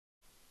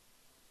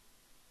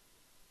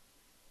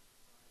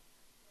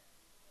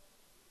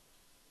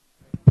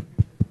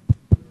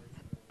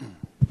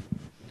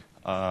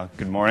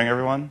Good morning,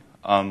 everyone.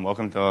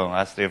 Welcome to the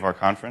last day of our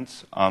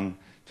conference.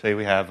 Today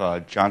we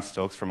have John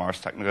Stokes from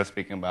Ars Technica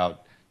speaking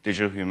about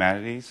digital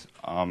humanities.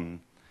 And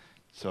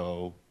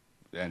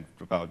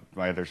about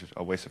why there's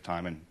a waste of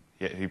time, and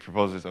he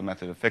proposes a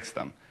method to fix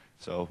them.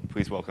 So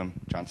please welcome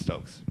John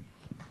Stokes.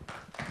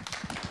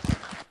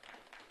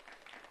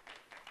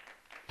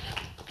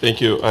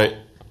 Thank you. I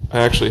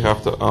actually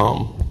have to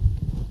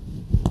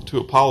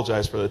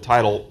apologize for the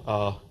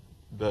title.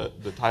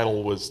 The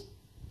title was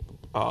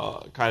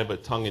kind of a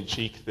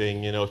tongue-in-cheek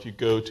thing. You know, if you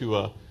go to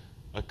a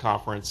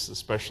conference,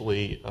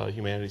 especially a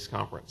humanities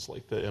conference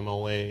like the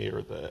MLA or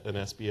an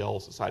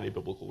SBL, Society of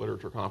Biblical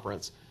Literature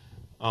conference,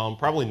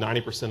 probably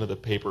 90% of the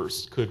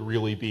papers could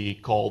really be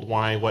called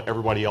why what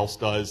everybody else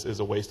does is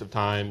a waste of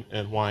time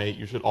and why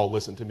you should all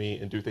listen to me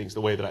and do things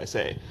the way that I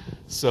say.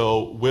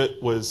 So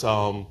Whit was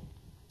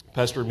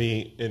pestered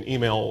me in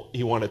email.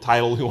 He wanted a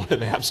title, he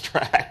wanted an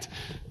abstract.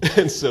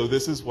 And so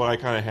this is what I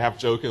kind of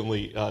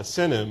half-jokingly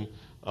sent him.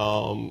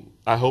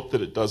 I hope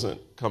that it doesn't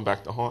come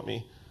back to haunt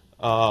me.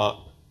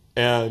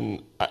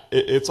 And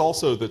it's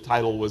also, the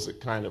title was a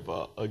kind of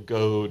a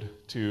goad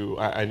to,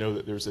 I know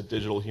that there's a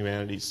digital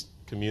humanities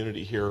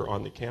community here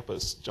on the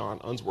campus.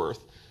 John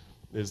Unsworth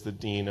is the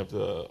dean of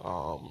the,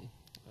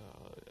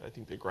 I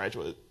think, the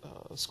Graduate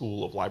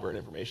School of Library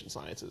and Information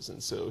Sciences.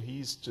 And so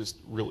he's just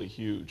really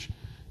huge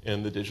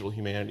in the digital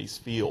humanities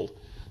field.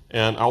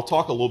 And I'll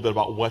talk a little bit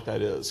about what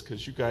that is,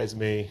 because you guys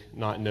may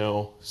not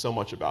know so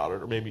much about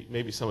it, or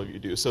maybe some of you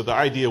do. So the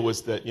idea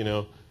was that, you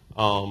know,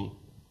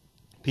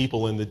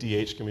 people in the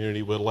DH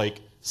community would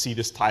like see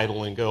this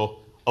title and go,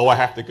 oh, I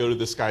have to go to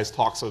this guy's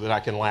talk so that I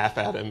can laugh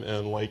at him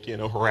and, like, you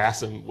know,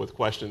 harass him with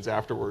questions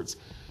afterwards.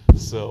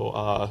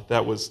 So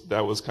that was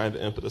kind of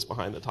the impetus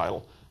behind the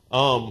title.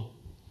 I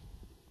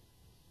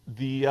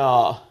mean,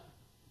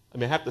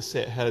 I have to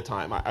say ahead of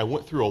time, I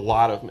went through a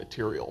lot of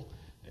material,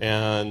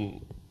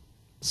 and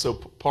so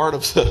part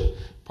of the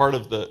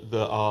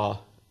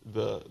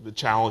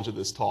challenge of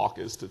this talk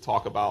is to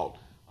talk about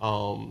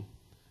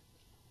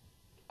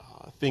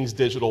things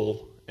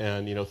digital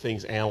and, you know,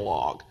 things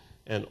analog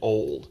and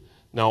old.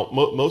 Now,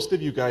 most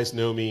of you guys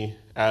know me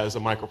as a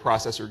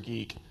microprocessor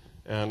geek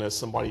and as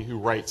somebody who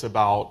writes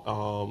about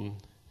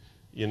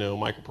you know,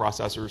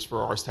 microprocessors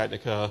for Ars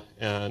Technica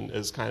and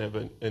as kind of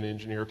an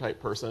engineer type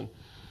person.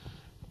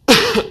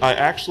 I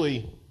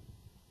actually,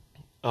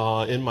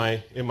 in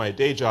my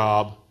day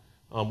job,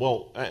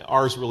 well,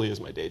 ours really is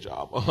my day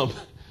job.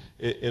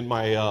 In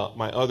my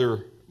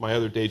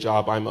other day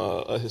job, I'm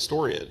a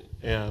historian,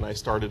 and I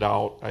started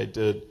out. I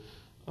did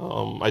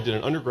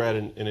an undergrad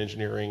in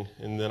engineering,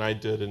 and then I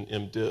did an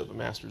MDiv, a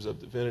Master's of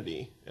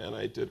Divinity, and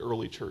I did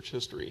early church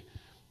history,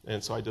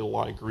 and so I did a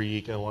lot of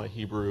Greek and a lot of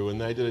Hebrew,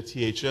 and then I did a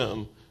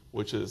THM,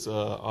 which is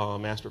a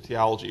Master of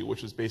Theology,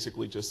 which is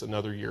basically just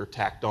another year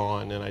tacked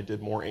on, and I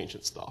did more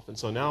ancient stuff. And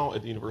so now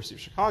at the University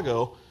of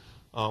Chicago,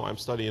 I'm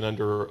studying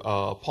under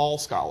Paul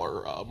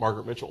scholar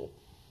Margaret Mitchell,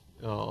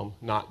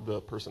 not the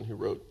person who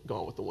wrote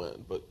Gone with the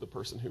Wind, but the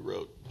person who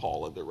wrote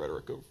Paul and the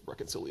Rhetoric of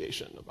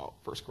Reconciliation about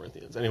 1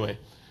 Corinthians. Anyway,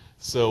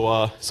 so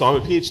I'm a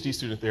PhD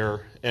student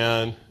there,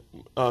 and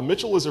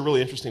Mitchell is a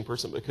really interesting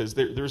person because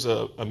there's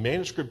a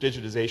manuscript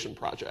digitization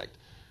project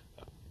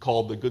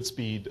called the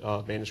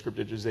Goodspeed Manuscript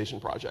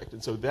Digitization Project,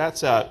 and so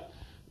that's at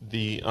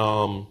the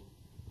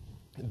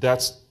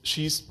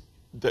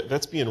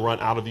that's being run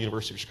out of the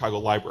University of Chicago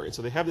Library. And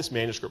so they have this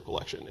manuscript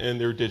collection, and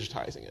they're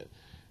digitizing it.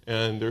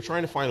 And they're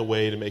trying to find a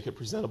way to make it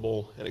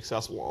presentable and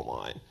accessible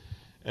online.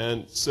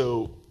 And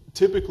so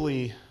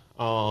typically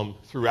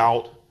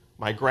throughout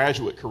my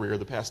graduate career,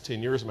 the past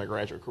 10 years of my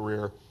graduate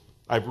career,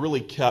 I've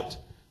really kept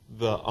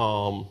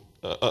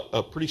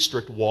a pretty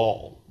strict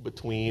wall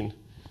between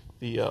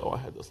the, I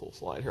had this little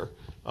slide here,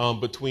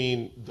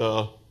 between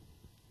the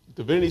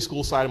Divinity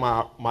School side of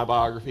my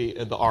biography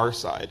and the Ars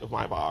side of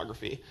my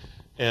biography.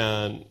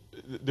 And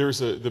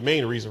the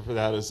main reason for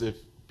that is if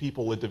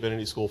people at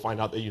Divinity School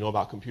find out that you know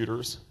about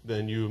computers,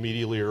 then you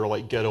immediately are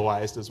like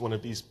ghettoized as one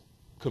of these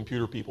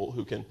computer people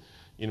who can,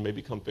 you know,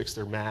 maybe come fix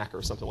their Mac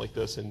or something like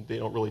this, and they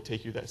don't really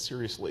take you that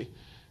seriously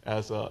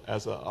as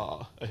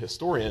a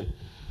historian.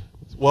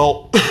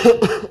 Well,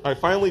 I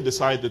finally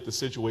decided that the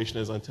situation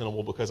is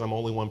untenable because I'm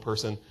only one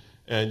person,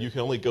 and you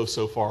can only go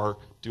so far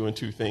doing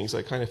two things.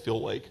 I kind of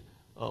feel like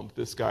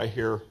this guy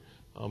here,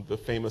 the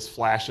famous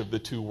Flash of the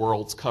Two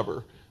Worlds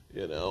cover.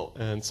 You know,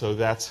 and so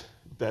that's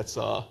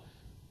on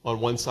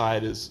one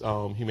side is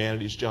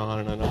Humanities John,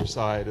 and on the other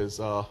side is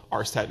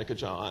Ars Technica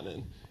John,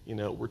 and, you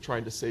know, we're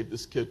trying to save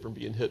this kid from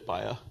being hit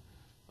by a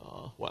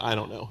well, I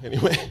don't know.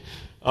 Anyway,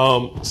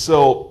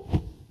 so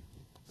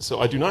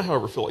I do not,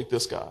 however, feel like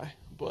this guy,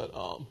 but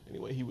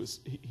anyway,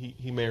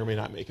 he may or may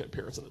not make an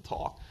appearance in the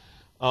talk.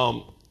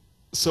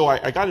 So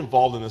I got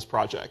involved in this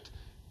project,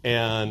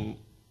 and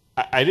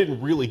I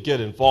didn't really get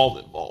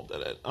involved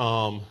in it.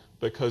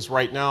 Because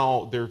right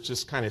now they're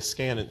just kind of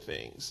scanning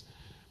things.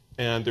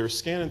 And they're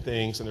scanning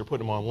things and they're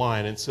putting them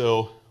online. And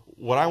so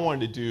what I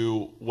wanted to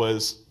do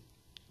was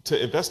to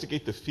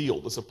investigate the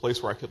field as a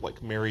place where I could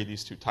like marry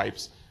these two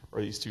types or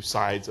these two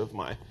sides of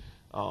my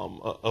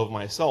of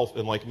myself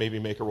and like maybe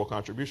make a real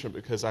contribution,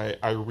 because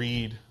I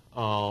read,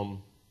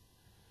 well,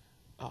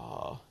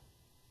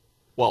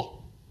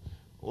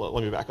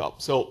 let me back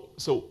up. So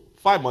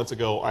 5 months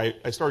ago,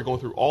 I started going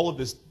through all of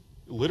this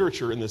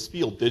literature in this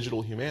field,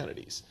 digital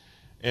humanities.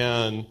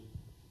 And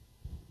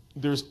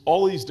there's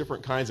all these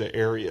different kinds of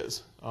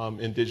areas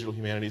in digital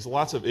humanities.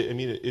 Lots of, I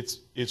mean,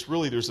 it's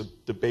really, there's a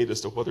debate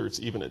as to whether it's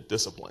even a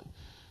discipline.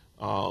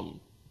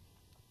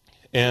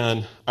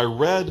 And I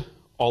read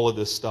all of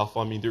this stuff.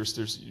 I mean,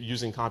 there's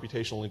using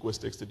computational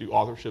linguistics to do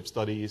authorship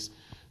studies.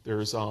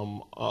 There's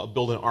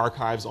building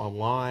archives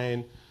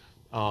online.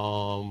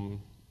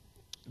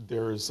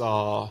 There's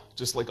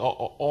just like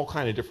all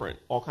kind of different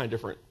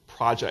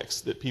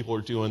projects that people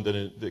are doing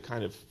that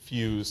kind of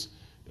fuse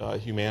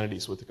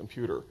humanities with the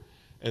computer.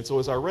 And so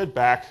as I read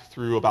back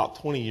through about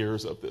 20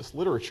 years of this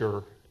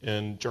literature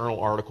in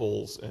journal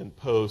articles and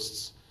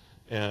posts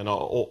and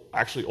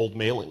actually old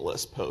mailing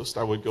list posts,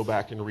 I would go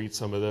back and read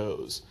some of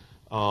those.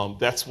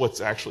 That's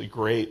what's actually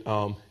great.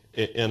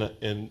 In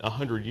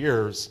 100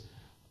 years,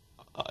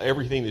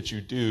 everything that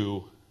you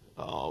do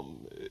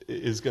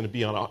is going to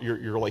be on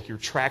your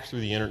track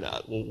through the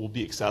internet will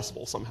be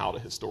accessible somehow to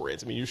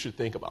historians. I mean, you should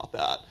think about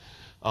that.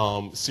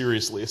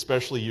 Seriously,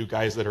 especially you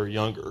guys that are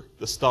younger.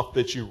 The stuff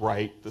that you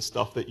write, the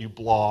stuff that you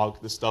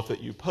blog, the stuff that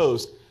you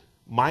post,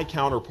 my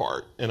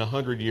counterpart in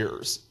 100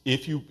 years,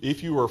 if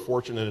you are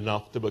fortunate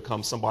enough to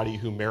become somebody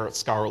who merits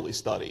scholarly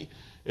study,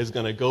 is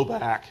going to go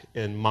back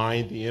and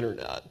mine the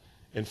internet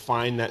and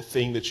find that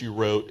thing that you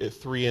wrote at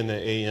 3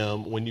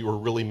 a.m. when you were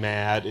really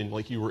mad and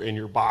like you were in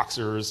your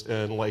boxers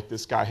and like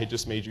this guy had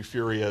just made you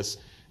furious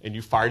and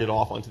you fired it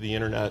off onto the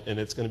internet, and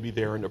it's going to be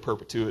there into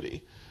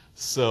perpetuity.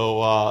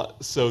 So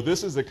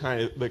this is the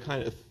kind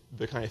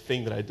of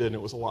thing that I did, and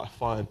it was a lot of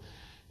fun.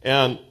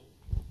 And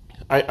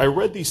I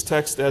read these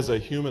texts as a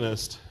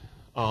humanist,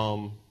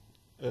 a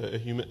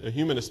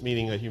humanist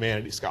meaning a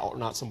humanities scholar,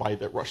 not somebody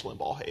that Rush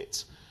Limbaugh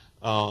hates,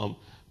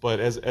 but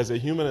as a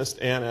humanist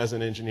and as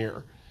an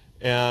engineer.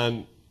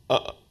 And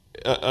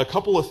a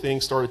couple of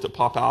things started to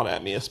pop out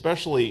at me,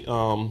 especially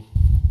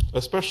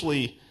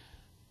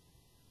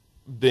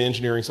the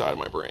engineering side of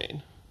my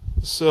brain.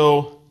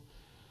 So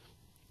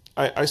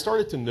I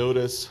started to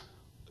notice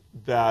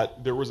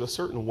that there was a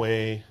certain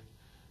way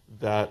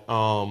that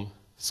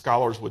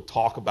scholars would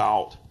talk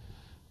about,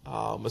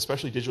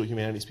 especially digital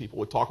humanities people,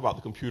 would talk about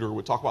the computer,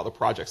 would talk about the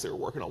projects they were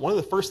working on. One of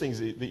the first things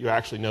that you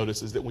actually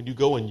notice is that when you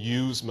go and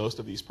use most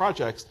of these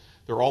projects,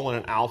 they're all in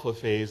an alpha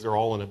phase, they're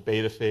all in a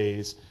beta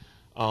phase,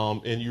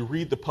 and you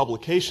read the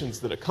publications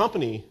that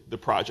accompany the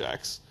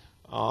projects.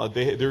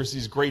 There's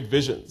these great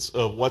visions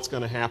of what's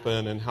going to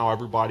happen and how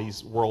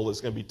everybody's world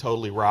is going to be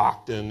totally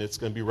rocked and it's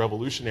going to be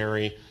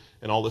revolutionary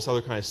and all this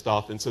other kind of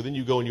stuff. And so then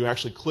you go and you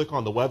actually click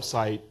on the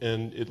website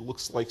and it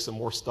looks like some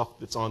more stuff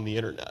that's on the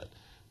internet.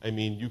 I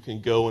mean, you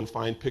can go and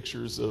find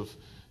pictures of,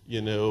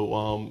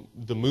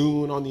 the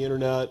moon on the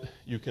internet.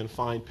 You can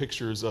find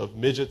pictures of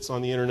midgets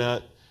on the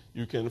internet.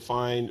 You can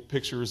find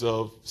pictures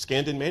of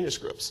scanned-in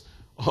manuscripts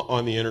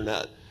on the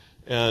internet.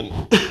 And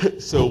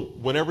so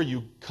whenever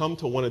you come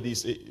to one of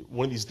these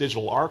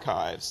digital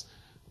archives,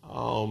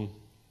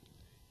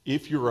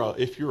 if you're a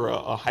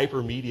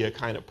hypermedia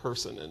kind of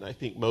person, and I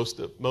think most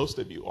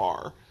of you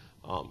are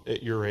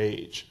at your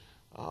age,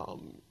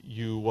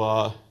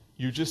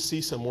 you just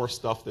see some more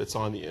stuff that's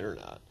on the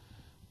internet.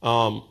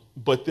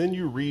 But then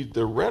you read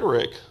the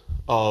rhetoric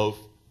of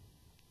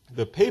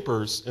the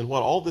papers and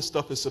what all this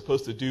stuff is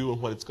supposed to do and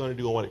what it's going to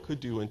do and what it could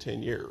do in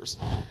 10 years.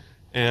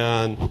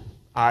 And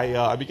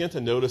I began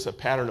to notice a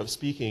pattern of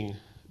speaking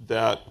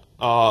that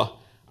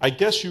I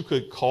guess you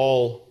could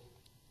call,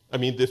 I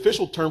mean, the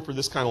official term for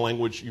this kind of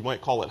language, you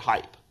might call it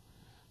hype.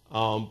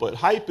 But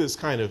hype is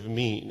kind of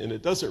mean, and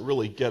it doesn't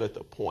really get at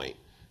the point.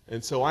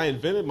 And so I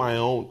invented my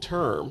own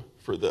term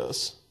for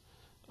this,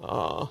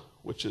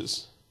 which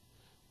is,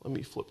 let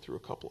me flip through a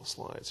couple of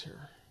slides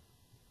here,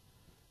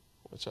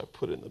 which I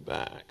put in the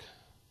back.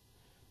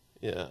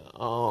 Yeah,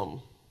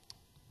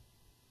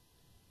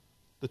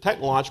 the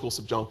technological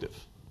subjunctive.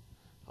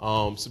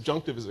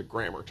 Subjunctive is a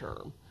grammar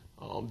term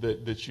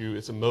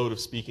it's a mode of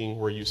speaking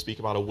where you speak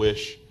about a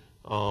wish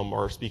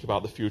or speak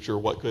about the future,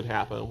 what could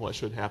happen, what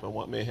should happen,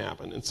 what may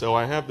happen. And so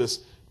I have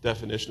this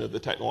definition of the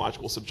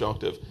technological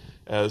subjunctive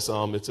as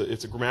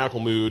it's a grammatical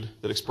mood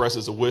that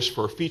expresses a wish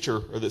for a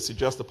feature or that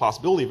suggests the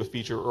possibility of a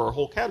feature or a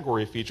whole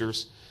category of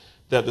features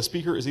that the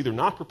speaker is either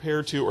not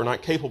prepared to or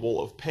not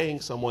capable of paying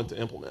someone to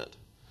implement.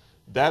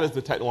 That is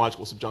the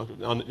technological subjunctive.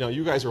 Now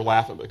you guys are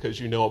laughing because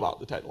you know about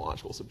the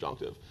technological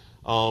subjunctive.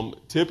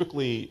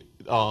 Typically,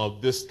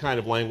 this kind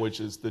of language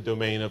is the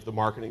domain of the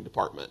marketing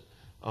department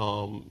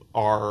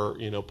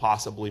or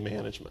possibly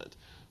management.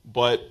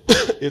 But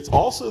it's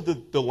also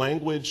the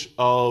language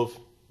of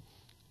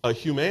a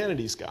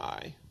humanities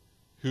guy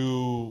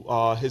who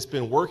has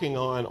been working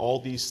on all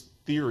these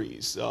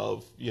theories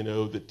of the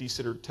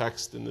decentered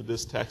text and the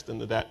this text and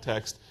the that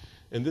text,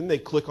 and then they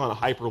click on a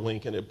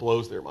hyperlink and it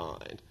blows their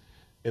mind.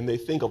 And they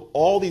think of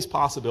all these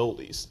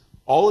possibilities,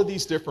 all of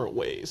these different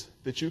ways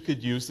that you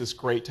could use this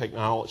great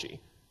technology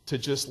to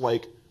just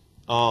like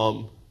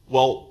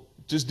Well,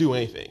 just do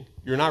anything.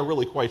 You're not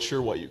really quite sure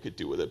what you could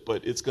do with it,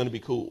 but it's going to be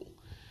cool.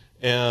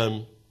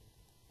 And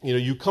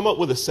you come up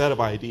with a set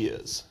of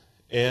ideas,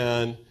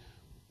 and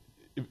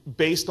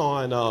based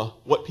on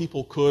what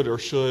people could or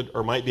should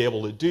or might be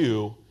able to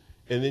do,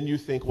 and then you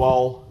think,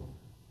 well,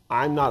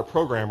 I'm not a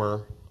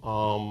programmer.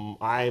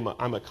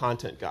 I'm a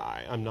content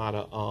guy. I'm not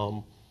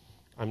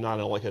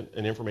like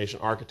an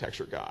information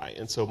architecture guy.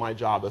 And so my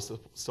job is to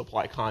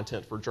supply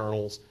content for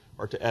journals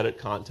or to edit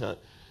content.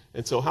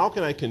 And so how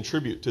can I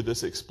contribute to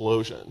this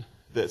explosion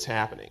that's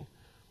happening?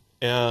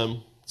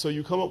 And so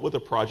you come up with a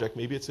project.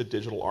 Maybe it's a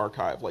digital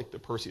archive like the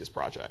Perseus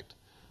project,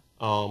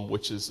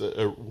 which is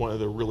one of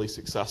the really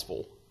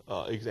successful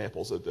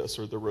examples of this,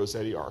 or the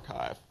Rossetti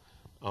archive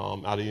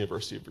out of the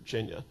University of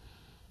Virginia,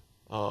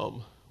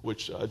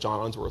 which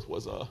John Unsworth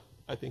was,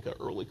 I think, an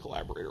early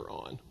collaborator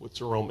on with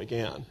Jerome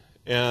McGann.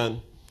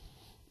 And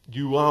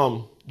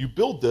you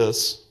build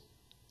this,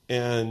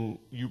 and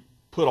you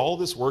put all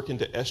this work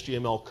into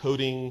HTML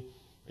coding,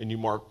 and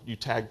you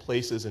tag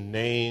places and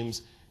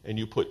names, and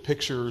you put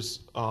pictures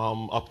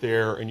up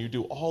there, and you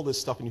do all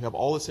this stuff, and you have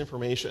all this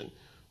information.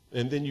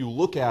 And then you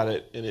look at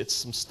it, and it's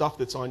some stuff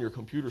that's on your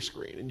computer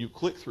screen, and you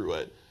click through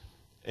it,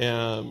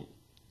 and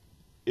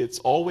it's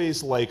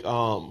always like,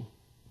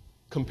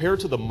 compared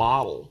to the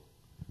model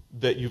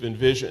that you've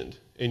envisioned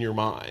in your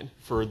mind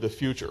for the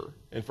future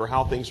and for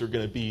how things are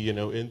going to be,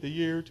 in the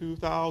year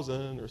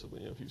 2000 or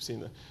something. If you've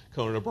seen the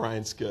Conan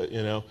O'Brien skit,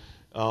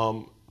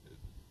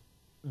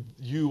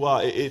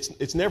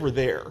 it's never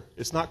there.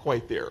 It's not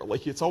quite there.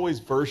 Like, it's always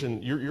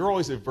version. You're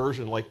always at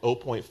version like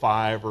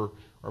 0.5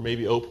 or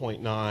maybe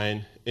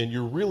 0.9, and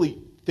you're really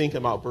thinking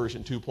about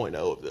version 2.0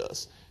 of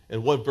this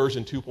and what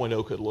version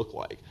 2.0 could look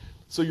like.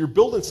 So you're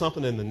building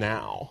something in the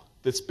now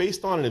that's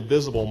based on an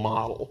invisible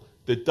model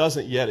that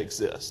doesn't yet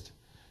exist.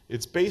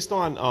 It's based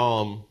on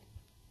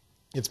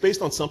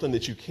something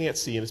that you can't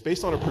see, and it's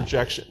based on a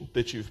projection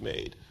that you've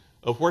made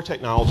of where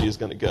technology is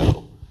going to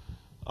go.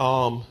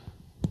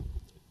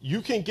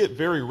 You can get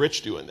very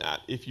rich doing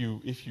that if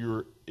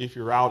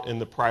you're out in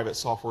the private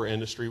software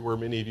industry, where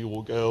many of you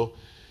will go,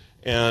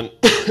 and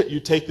you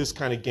take this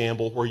kind of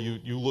gamble where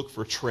you look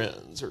for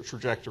trends or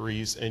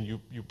trajectories, and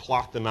you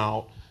plot them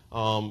out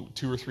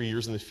 2 or 3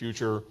 years in the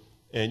future,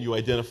 and you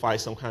identify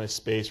some kind of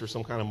space or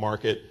some kind of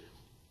market,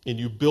 and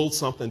you build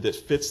something that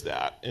fits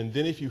that. And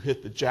then if you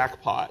hit the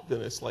jackpot, then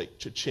it's like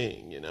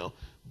cha-ching,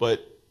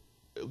 But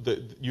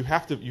you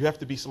have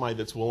to be somebody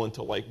that's willing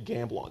to like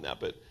gamble on that.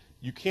 But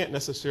you can't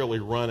necessarily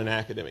run an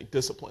academic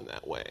discipline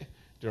that way. Do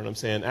you know what I'm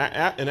saying?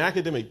 An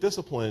academic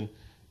discipline,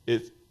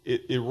 it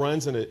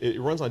runs on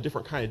a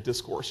different kind of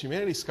discourse.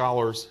 Humanities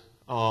scholars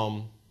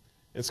and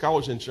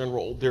scholars in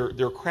general, they're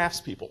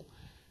craftspeople.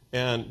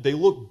 And they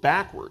look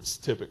backwards,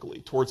 typically,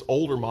 towards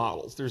older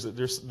models. There's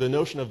the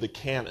notion of the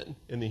canon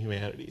in the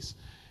humanities.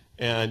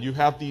 And you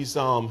have these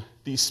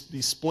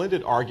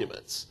splendid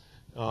arguments,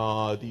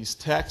 these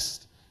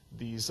texts,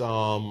 these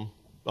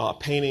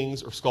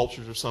paintings or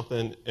sculptures or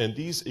something, and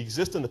these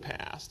exist in the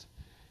past.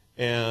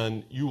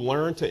 And you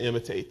learn to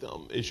imitate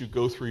them as you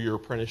go through your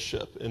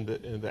apprenticeship in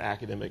the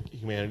academic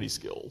humanities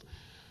guild.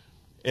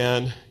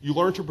 And you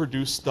learn to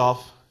produce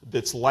stuff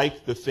that's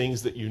like the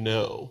things that you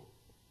know,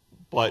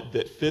 but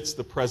that fits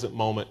the present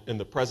moment and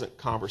the present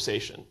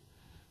conversation.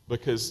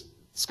 Because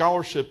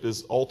scholarship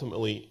is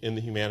ultimately, in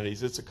the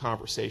humanities, it's a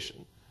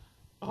conversation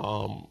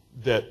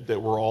that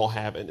we're all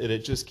having, and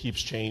it just keeps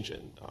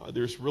changing.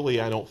 There's really,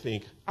 I don't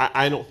think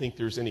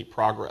there's any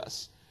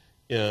progress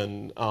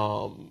in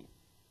the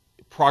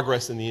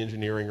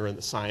engineering or in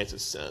the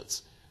sciences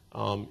sense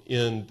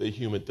in the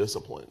human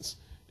disciplines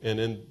and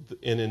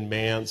in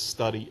man's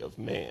study of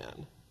man.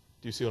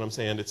 Do you see what I'm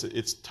saying?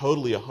 It's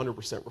totally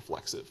 100%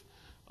 reflexive.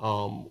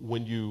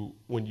 When you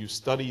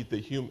study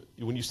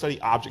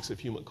objects of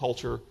human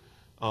culture,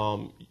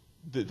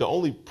 the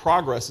only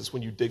progress is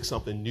when you dig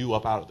something new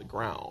up out of the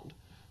ground.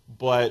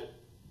 But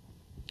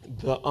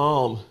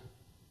the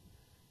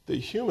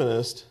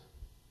humanist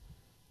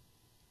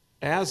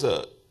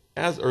or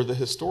the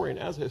historian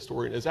as a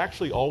historian is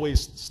actually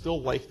always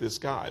still like this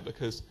guy,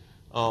 because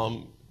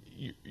now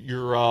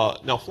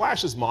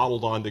Flash is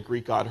modeled on the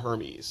Greek god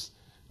Hermes,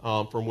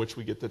 from which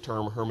we get the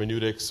term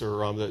hermeneutics,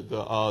 or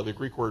the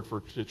Greek word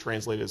to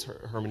translate is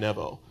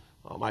hermenevo.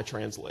 I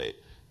translate.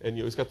 And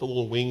he's got the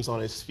little wings on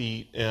his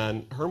feet,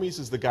 and Hermes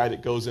is the guy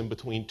that goes in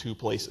between two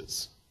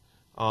places.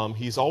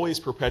 He's always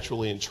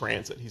perpetually in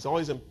transit.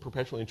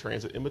 Perpetually in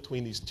transit in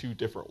between these two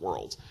different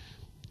worlds.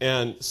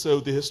 And so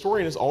the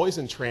historian is always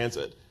in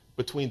transit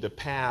between the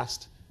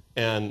past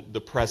and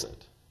the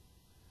present.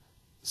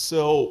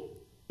 So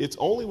it's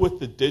only with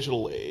the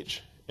digital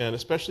age, and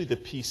especially the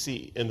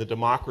PC and the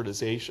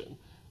democratization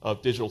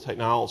of digital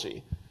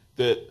technology,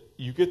 that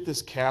you get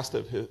this cast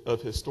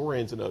of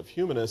historians and of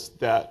humanists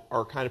that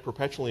are kind of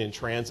perpetually in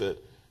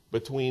transit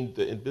between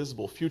the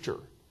invisible future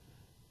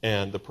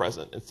and the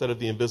present, instead of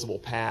the invisible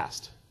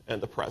past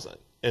and the present.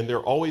 And they're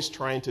always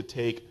trying to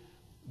take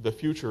the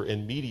future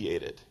and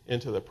mediate it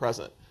into the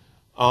present.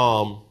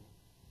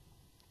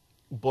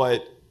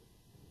 But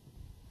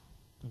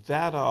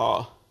that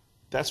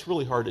that's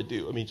really hard to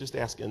do. I mean, just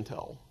ask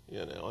Intel.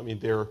 You know, I mean,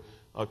 they're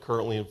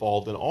currently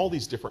involved in all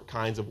these different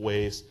kinds of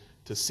ways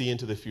to see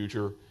into the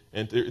future,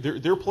 and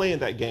they're playing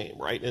that game,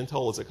 right?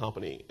 Intel is a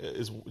company,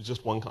 is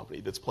just one company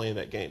that's playing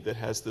that game, that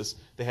has this.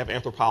 They have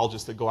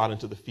anthropologists that go out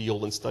into the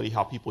field and study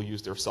how people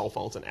use their cell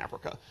phones in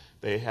Africa.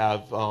 They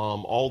have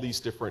all these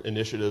different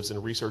initiatives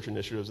and research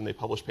initiatives, and they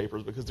publish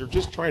papers because they're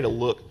just trying to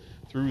look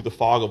through the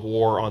fog of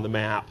war on the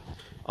map,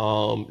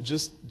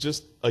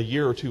 just a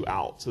year or two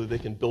out, so that they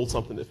can build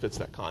something that fits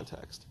that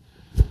context.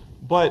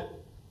 But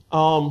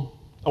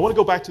I want to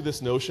go back to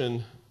this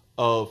notion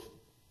of,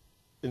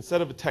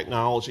 instead of a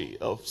technology,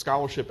 of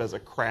scholarship as a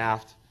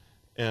craft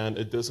and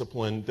a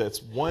discipline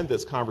that's, one,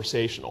 that's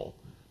conversational,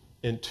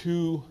 and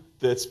two,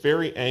 that's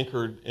very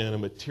anchored in a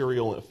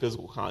material and a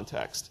physical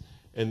context,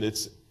 and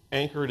that's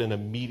anchored in a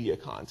media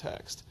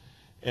context.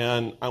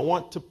 And I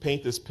want to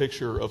paint this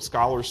picture of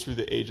scholars through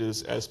the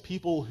ages as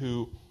people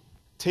who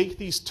take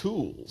these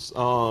tools,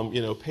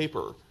 you know,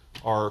 paper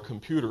or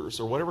computers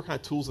or whatever kind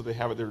of tools that they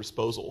have at their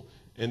disposal,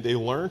 and they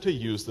learn to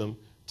use them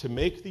to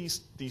make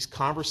these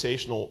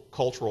conversational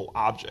cultural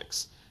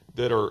objects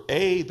that are,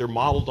 A, they're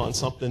modeled on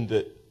something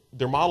that,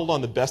 they're modeled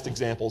on the best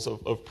examples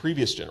of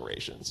previous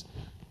generations.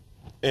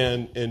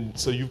 And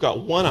so you've got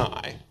one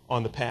eye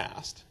on the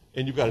past,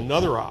 and you've got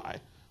another eye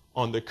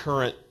on the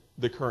current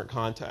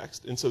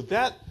context. And so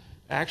that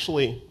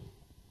actually,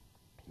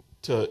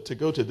 to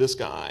go to this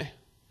guy,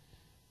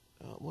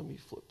 let me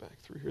flip back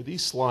through here.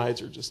 These slides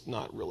are just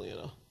not really in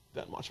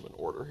that much of an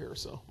order here,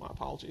 so my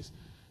apologies.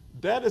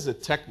 That is a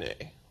techne.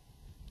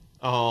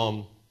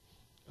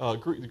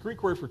 The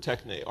Greek word for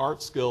techne,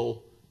 art,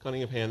 skill,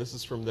 cunning of hand. This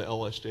is from the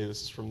LSJ.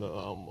 This is from the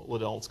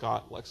Liddell and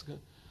Scott lexicon.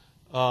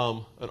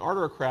 An art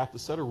or a craft, a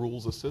set of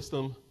rules, a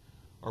system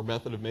or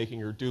method of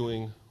making or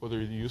doing, whether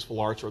the useful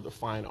arts or the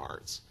fine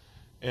arts.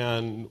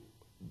 And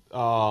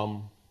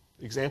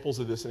examples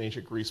of this in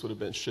ancient Greece would have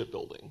been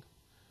shipbuilding,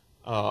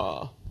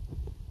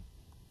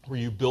 where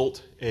you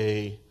built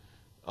a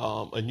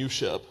new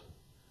ship,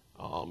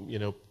 you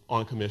know,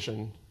 on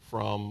commission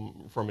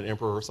from an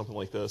emperor or something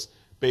like this,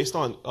 based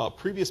on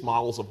previous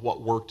models of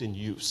what worked in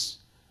use.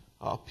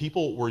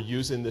 People were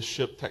using this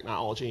ship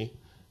technology,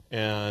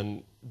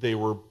 and they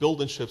were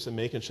building ships and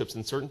making ships,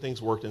 and certain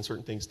things worked and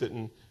certain things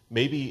didn't.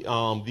 Maybe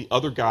the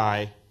other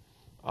guy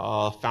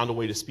found a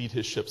way to speed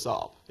his ships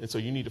up, and so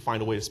you need to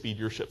find a way to speed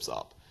your ships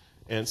up.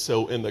 And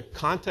so in the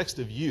context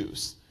of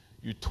use,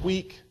 you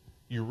tweak,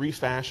 you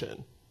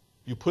refashion,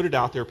 you put it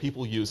out there,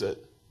 people use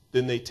it,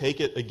 then they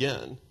take it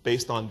again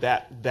based on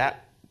that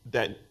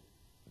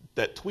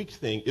tweaked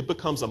thing. It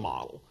becomes a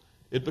model.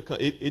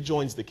 It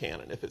joins the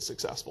canon if it's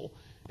successful.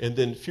 And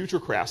then future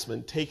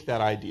craftsmen take that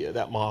idea,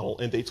 that model,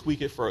 and they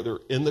tweak it further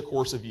in the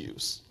course of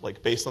use,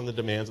 like based on the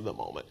demands of the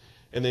moment,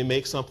 and they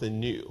make something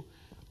new.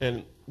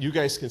 And you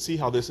guys can see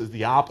how this is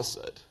the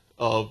opposite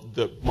of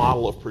the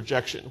model of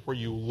projection, where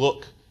you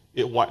look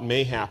at what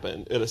may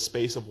happen, at a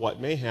space of what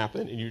may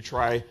happen, and you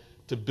try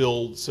to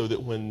build so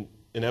that when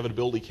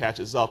inevitability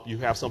catches up, you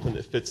have something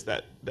that fits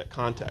that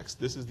context.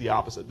 This is the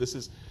opposite. This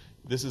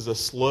is a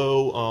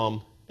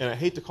slow, and I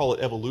hate to call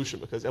it evolution,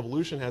 because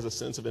evolution has a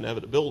sense of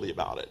inevitability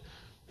about it.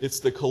 It's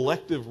the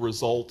collective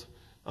result.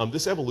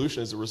 This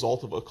evolution is a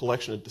result of a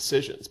collection of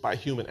decisions by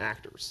human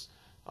actors.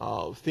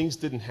 Things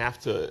didn't have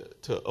to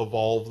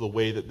evolve the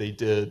way that they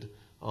did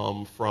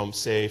from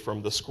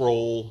the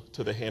scroll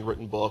to the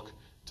handwritten book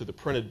to the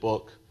printed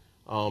book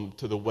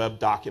to the web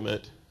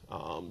document.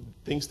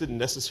 Things didn't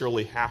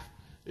necessarily have.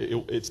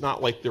 It's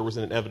not like there was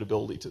an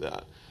inevitability to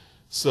that.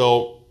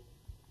 So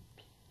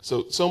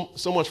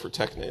much for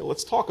techne.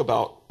 Let's talk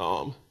about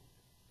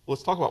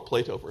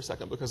Plato for a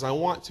second, because I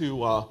want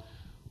to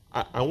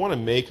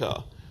make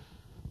a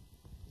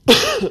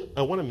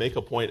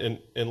point,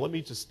 and let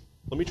me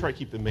try to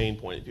keep the main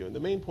point of view. And the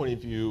main point of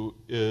view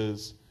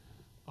is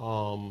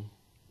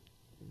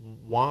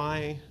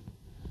why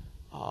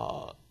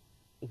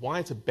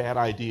it's a bad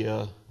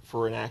idea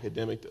for an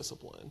academic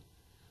discipline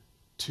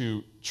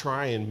to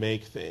try and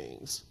make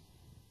things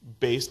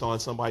based on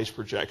somebody's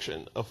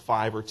projection of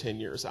 5 or 10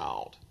 years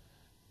out,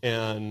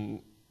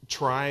 and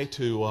try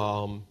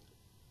to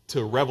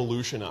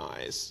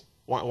revolutionize.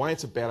 Why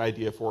it's a bad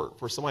idea for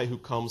somebody who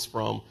comes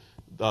from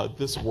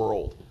this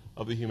world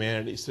of the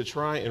humanities to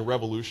try and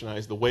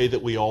revolutionize the way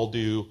that we all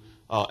do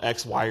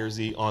X, Y, or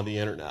Z on the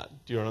internet.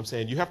 Do you know what I'm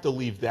saying? You have to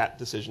leave that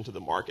decision to the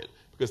market,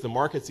 because the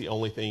market's the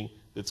only thing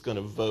that's going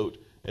to vote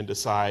and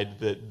decide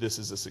that this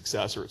is a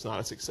success or it's not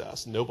a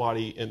success.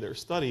 Nobody in their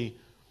study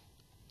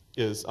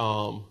is,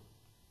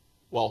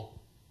 well,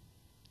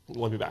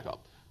 let me back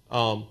up.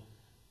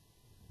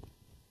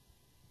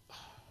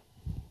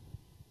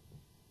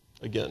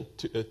 Again,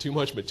 too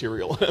much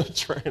material. I'm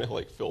trying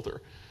to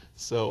filter.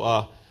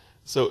 So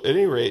at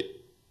any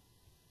rate,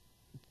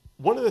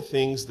 one of the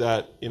things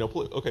that,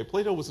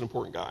 Plato was an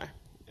important guy,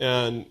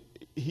 and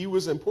he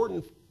was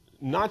important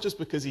not just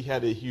because he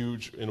had a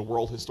huge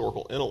world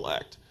historical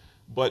intellect,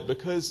 but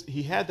because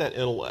he had that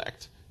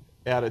intellect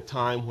at a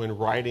time when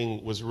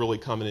writing was really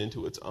coming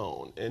into its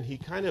own. And he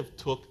kind of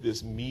took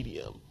this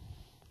medium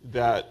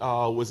that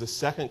was a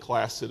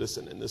second-class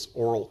citizen in this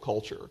oral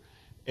culture.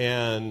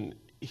 And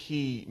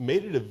he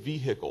made it a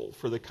vehicle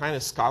for the kind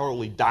of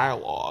scholarly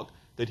dialogue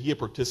that he had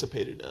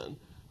participated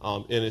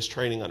in his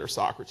training under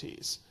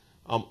Socrates.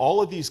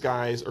 All of these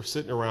guys are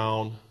sitting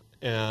around,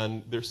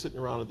 and they're sitting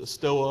around at the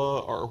Stoa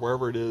or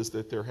wherever it is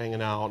that they're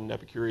hanging out in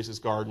Epicurus'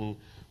 garden,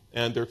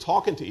 and they're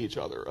talking to each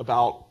other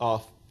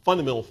about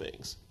fundamental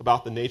things,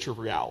 about the nature of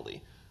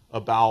reality,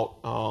 about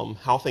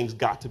how things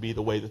got to be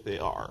the way that they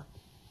are.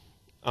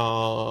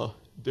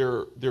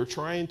 They're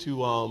trying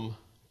to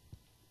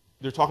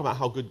they're talking about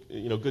how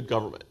good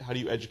government. How do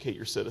you educate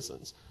your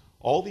citizens?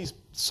 All these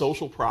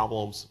social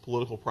problems,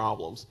 political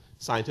problems,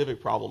 scientific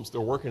problems,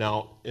 they're working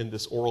out in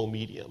this oral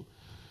medium.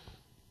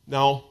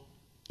 Now,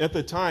 at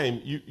the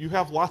time, you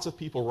have lots of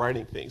people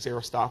writing things.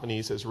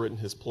 Aristophanes has written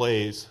his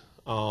plays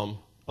a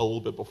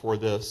little bit before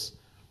this.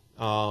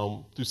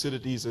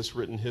 Thucydides has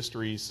written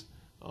histories,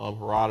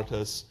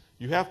 Herodotus.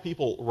 You have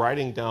people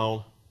writing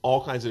down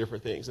all kinds of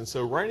different things. And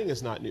so writing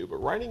is not new, but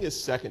writing is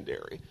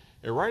secondary.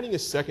 And writing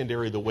is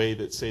secondary the way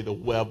that, say, the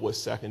web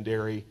was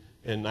secondary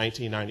in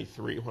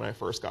 1993 when I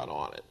first got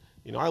on it.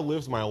 You know, I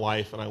lived my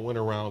life and I went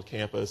around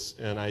campus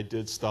and I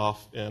did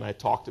stuff and I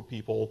talked to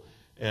people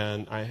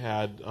and I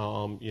had,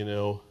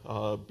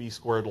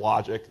 B-squared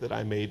logic that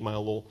I made my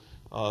little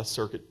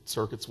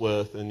circuits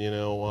with, and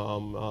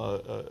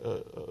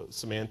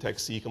Symantec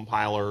C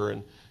compiler,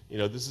 and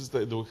this is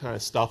the kind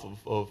of stuff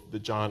of the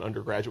John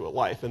undergraduate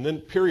life. And then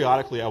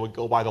periodically I would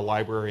go by the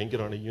library and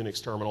get on a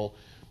Unix terminal,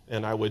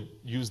 and I would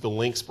use the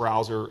Lynx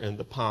browser and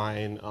the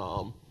Pine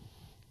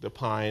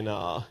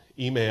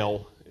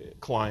email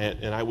client,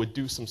 and I would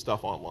do some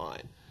stuff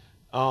online.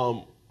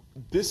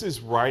 This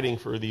is writing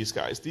for these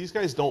guys. These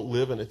guys don't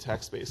live in a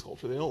text-based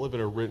culture. They don't live in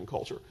a written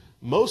culture.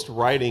 Most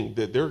writing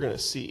that they're going to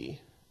see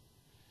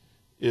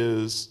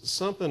is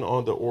something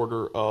on the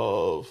order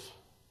of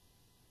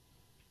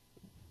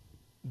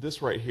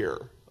this right here.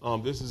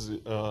 This is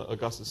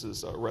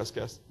Augustus's res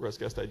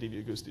gestae divi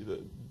Augusti,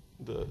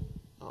 the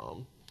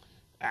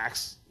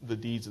acts, the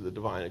deeds of the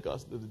divine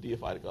Augustus, the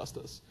deified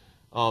Augustus.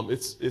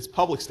 It's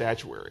public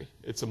statuary.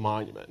 It's a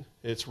monument.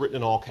 It's written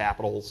in all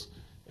capitals,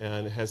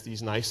 and it has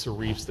these nice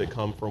serifs that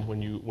come from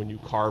when you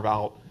carve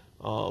out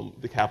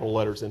the capital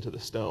letters into the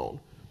stone.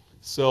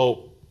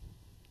 So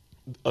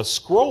a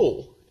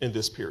scroll in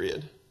this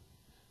period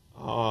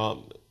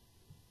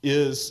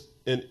is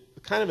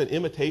kind of an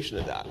imitation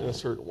of that in a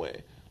certain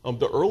way.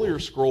 The earlier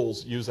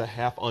scrolls use a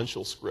half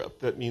uncial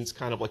script. That means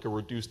kind of like a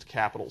reduced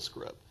capital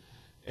script.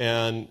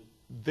 And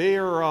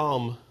they're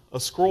a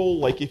scroll,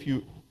 like if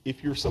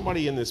you're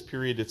somebody in this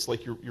period, it's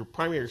like your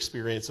primary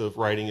experience of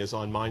writing is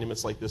on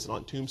monuments like this and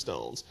on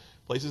tombstones,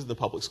 places in the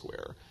public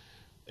square.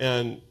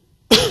 And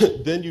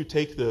then you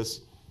take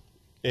this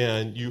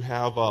and you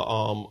have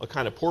a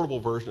kind of portable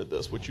version of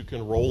this, which you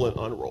can roll and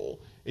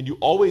unroll. And you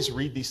always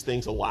read these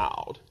things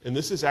aloud. And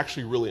this is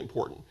actually really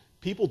important.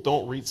 People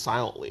don't read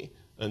silently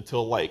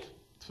until like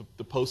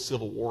the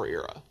post-Civil War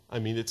era. I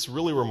mean, it's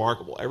really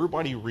remarkable.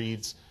 Everybody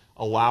reads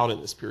aloud in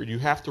this period. You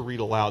have to read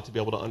aloud to be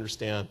able to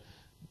understand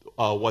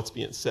what's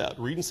being said.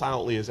 Reading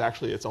silently is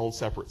actually its own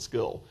separate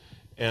skill.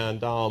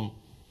 And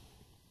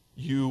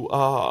you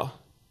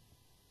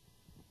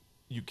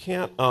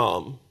can't,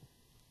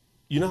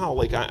 you know how,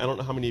 like, I don't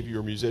know how many of you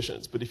are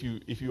musicians, but if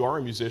you are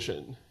a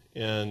musician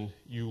and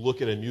you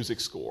look at a music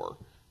score,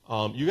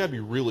 you got to be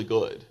really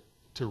good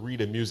to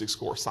read a music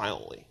score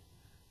silently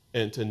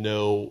and to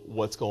know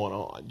what's going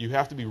on. You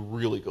have to be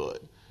really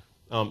good.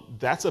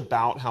 That's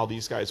about how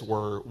these guys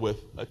were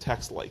with a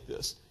text like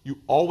this. You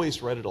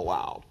always read it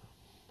aloud.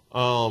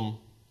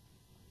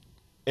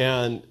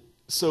 And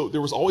so there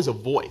was always a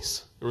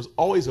voice. There was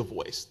always a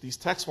voice. These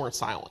texts weren't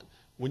silent.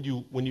 When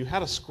you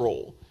had a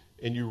scroll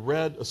and you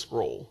read a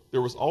scroll,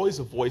 there was always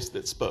a voice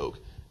that spoke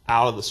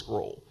out of the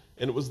scroll.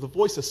 And it was the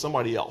voice of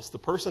somebody else, the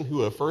person who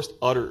had first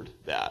uttered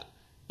that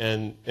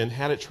and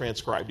had it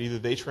transcribed. Either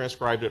they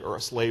transcribed it or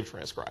a slave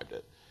transcribed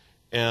it.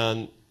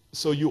 And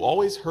so you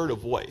always heard a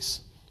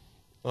voice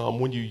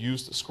when you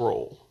used a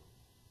scroll.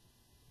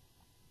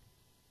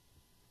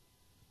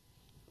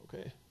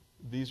 Okay,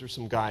 these are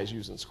some guys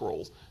using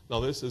scrolls. Now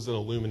this is an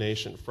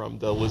illumination from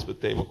the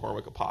Elizabeth Day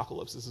McCormick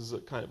Apocalypse. This is a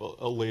kind of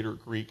a later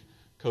Greek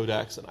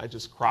codex, and I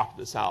just cropped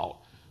this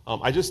out.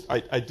 I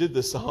did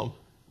this,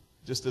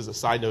 just as a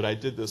side note, I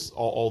did this,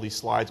 all these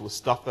slides with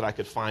stuff that I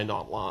could find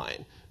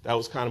online. That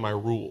was kind of my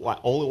rule. I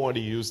only wanted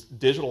to use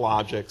digital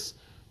objects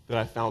that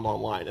I found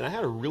online. And I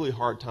had a really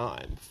hard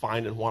time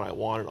finding what I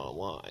wanted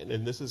online.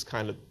 And this is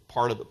kind of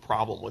part of the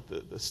problem with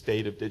the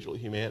state of digital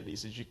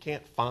humanities, is you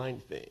can't find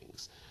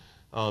things.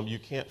 You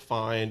can't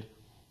find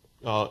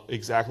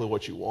exactly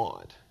what you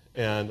want.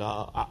 And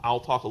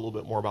I'll talk a little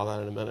bit more about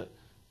that in a minute.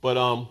 But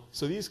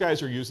so these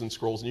guys are using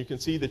scrolls, and you can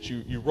see that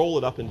you roll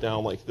it up and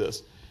down like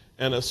this.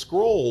 And a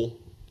scroll,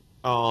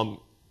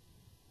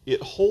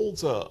 it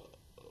holds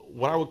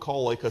what I would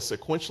call like a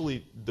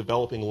sequentially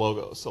developing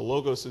logos. So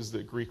logos is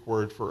the Greek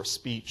word for a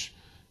speech.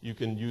 You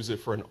can use it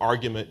for an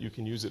argument. You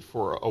can use it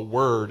for a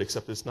word,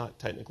 except it's not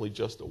technically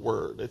just a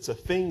word. It's a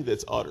thing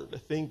that's uttered, a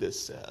thing that's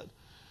said.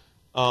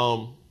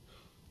 And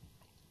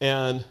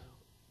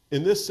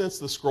in this sense,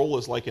 the scroll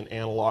is like an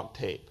analog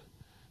tape.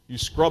 You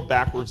scrub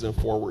backwards and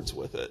forwards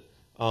with it,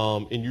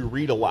 and you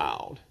read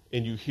aloud,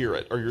 and you hear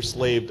it, or your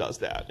slave does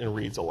that and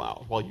reads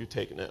aloud while you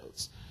take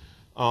notes.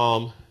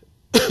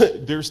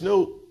 There's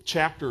no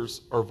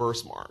chapters or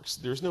verse marks.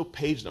 There's no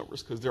page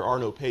numbers because there are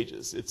no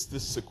pages. It's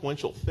this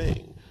sequential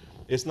thing.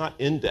 It's not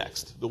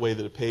indexed the way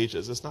that a page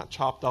is. It's not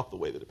chopped up the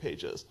way that a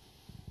page is.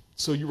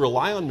 So you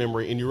rely on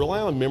memory, and you rely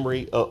on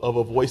memory of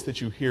a voice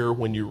that you hear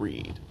when you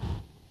read.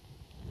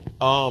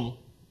 Let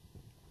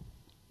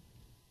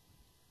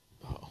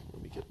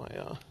me get my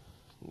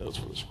notes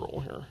for the scroll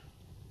here.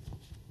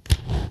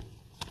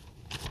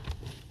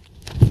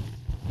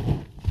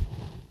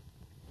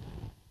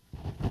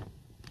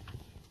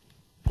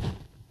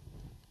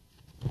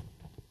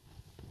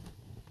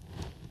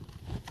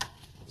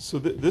 So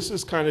this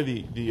is kind of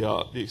the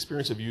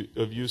experience of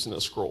using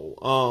a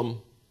scroll.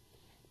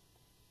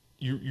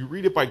 You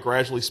read it by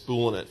gradually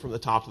spooling it from the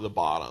top to the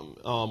bottom.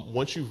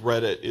 Once you've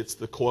read it,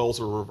 the coils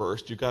are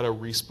reversed. You've got to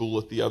re-spool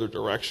it the other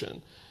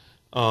direction.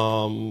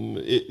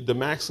 The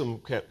maximum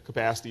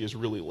capacity is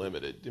really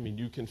limited. I mean,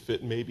 you can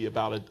fit maybe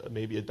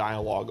a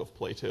dialogue of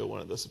Plato,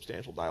 one of the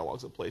substantial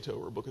dialogues of Plato,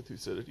 or a book of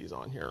Thucydides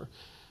on here.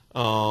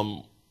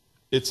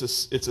 It's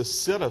a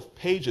set of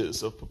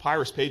pages, of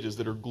papyrus pages,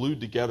 that are glued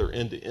together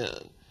end to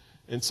end.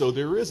 And so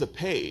there is a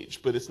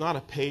page, but it's not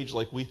a page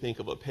like we think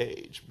of a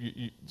page.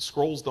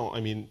 Scrolls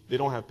they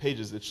don't have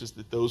pages. It's just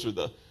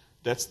that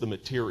that's the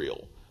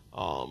material.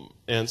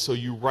 And so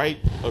you write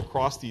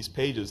across these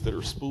pages that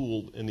are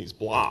spooled in these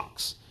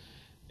blocks.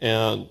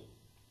 And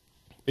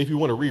if you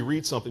want to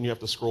reread something, you have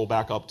to scroll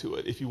back up to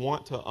it. If you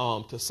want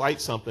to cite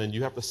something,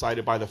 you have to cite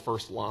it by the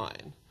first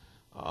line.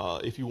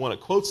 If you want to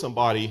quote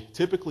somebody,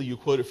 typically you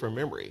quote it from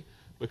memory,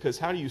 because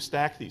how do you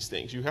stack these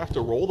things? You have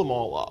to roll them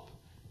all up.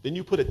 Then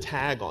you put a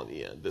tag on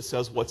the end that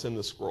says what's in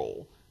the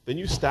scroll. Then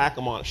you stack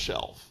them on a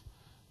shelf.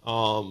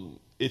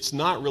 It's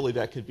not really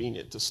that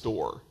convenient to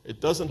store. It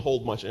doesn't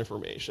hold much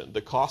information. The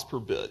cost per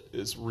bit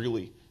is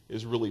really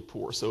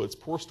poor. So it's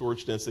poor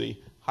storage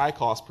density, high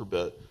cost per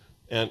bit,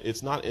 and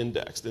it's not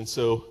indexed. And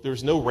so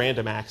there's no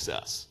random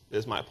access,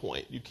 is my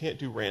point. You can't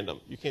do random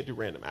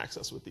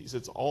access with these.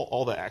 It's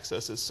all the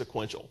access is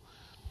sequential.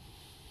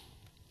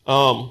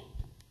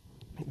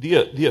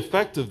 The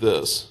effect of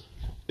this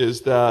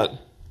is that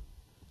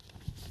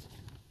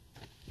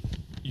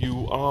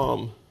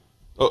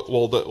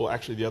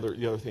actually, the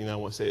other thing that I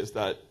want to say is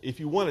that if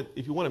you want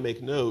to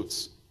make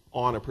notes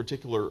on a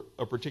particular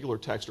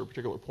text or a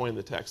particular point in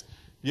the text,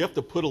 you have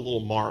to put a little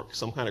mark,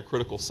 some kind of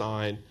critical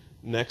sign,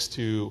 next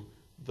to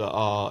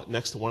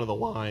one of the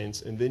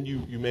lines, and then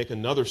you make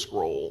another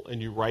scroll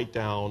and you write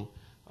down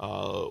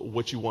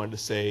what you wanted to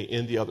say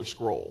in the other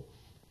scroll.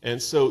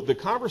 And so the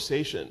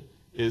conversation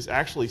is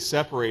actually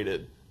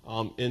separated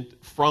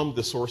from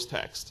the source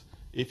text.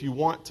 If you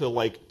want to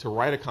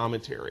write a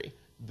commentary,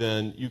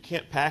 then you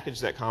can't package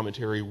that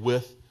commentary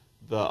with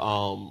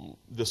the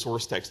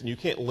source text, and you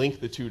can't link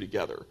the two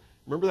together.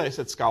 Remember that I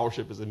said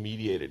scholarship is a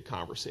mediated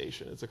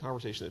conversation. It's a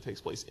conversation that takes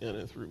place in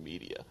and through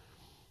media.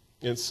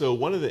 And so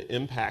one of the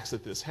impacts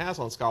that this has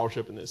on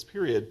scholarship in this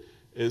period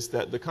is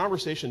that the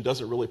conversation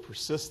doesn't really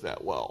persist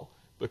that well,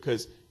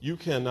 because you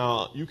can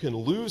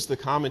lose the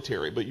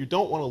commentary, but you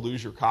don't want to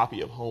lose your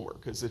copy of Homer,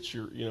 because it's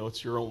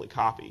your only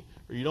copy,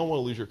 or you don't want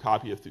to lose your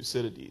copy of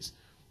Thucydides.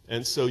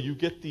 And so you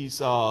get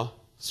these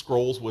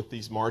scrolls with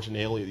these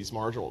marginalia, these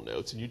marginal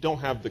notes, and you don't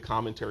have the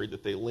commentary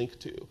that they link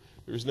to.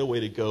 There's no way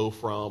to go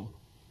from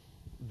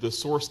the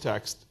source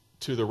text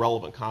to the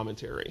relevant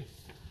commentary.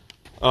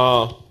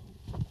 Now,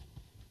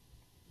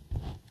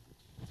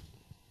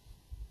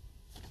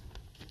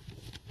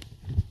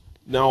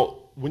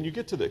 when you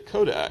get to the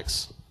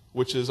codex,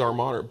 which is our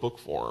modern book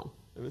form,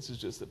 and this is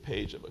just a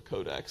page of a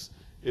codex,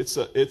 it's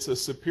a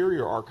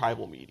superior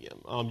archival medium.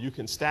 You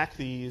can stack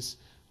these.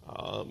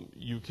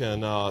 You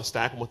can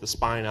stack them with the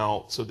spine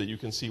out so that you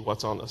can see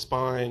what's on the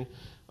spine.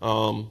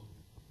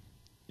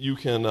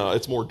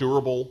 It's more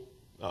durable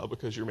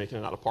because you're making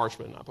it out of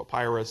parchment, not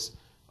papyrus.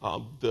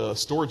 The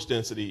storage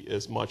density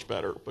is much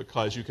better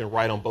because you can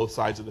write on both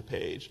sides of the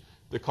page.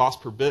 The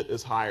cost per bit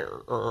is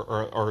higher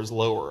or is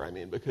lower,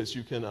 because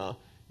you can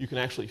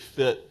actually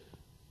fit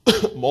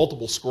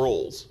multiple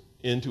scrolls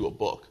into a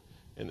book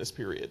in this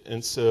period.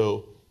 And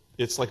so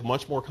it's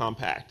much more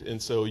compact,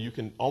 and so it's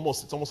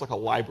almost like a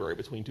library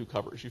between two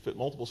covers. You fit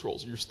multiple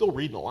scrolls. You're still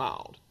reading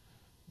aloud,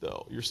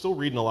 though. You're still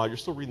reading aloud. You're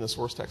still reading the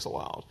source text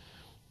aloud.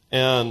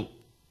 And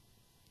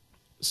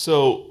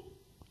so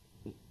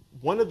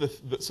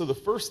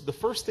the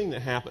first thing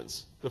that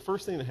happens,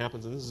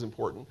 and this is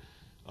important,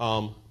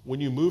 when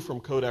you move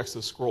from codex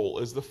to scroll,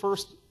 is the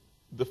first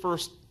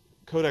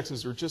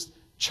codexes are just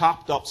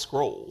chopped up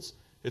scrolls.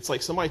 It's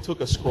like somebody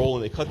took a scroll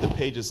and they cut the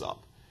pages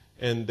up,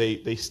 and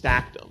they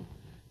stacked them.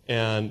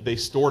 And they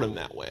stored them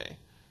that way.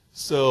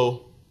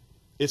 So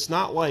it's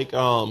not like,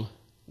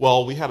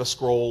 we had a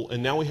scroll,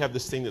 and now we have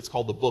this thing that's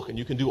called the book, and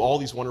you can do all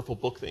these wonderful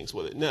book things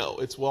with it. No,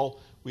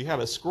 we had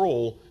a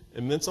scroll,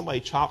 and then somebody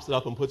chops it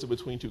up and puts it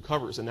between two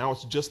covers, and now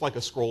it's just like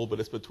a scroll, but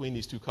it's between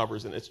these two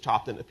covers, and it's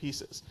chopped into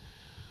pieces.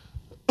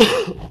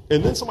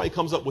 And then somebody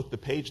comes up with the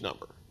page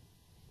number.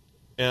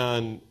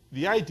 And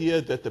the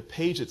idea that the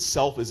page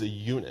itself is a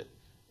unit,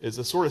 is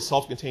a sort of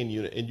self-contained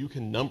unit, and you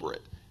can number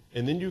it.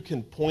 And then you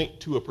can point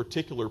to a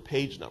particular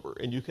page number,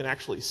 and you can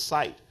actually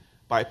cite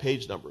by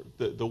page number.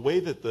 The way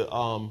that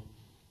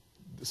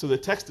so the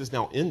text is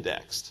now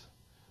indexed.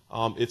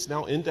 It's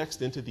now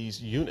indexed into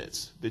these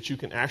units that you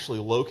can actually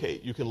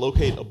locate. You can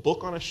locate a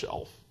book on a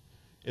shelf,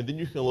 and then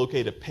you can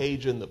locate a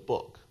page in the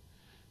book.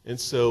 And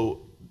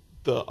so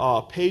the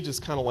page is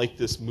kind of like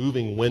this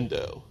moving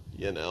window,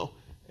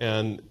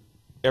 and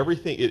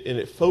everything, and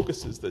it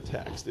focuses the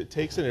text. It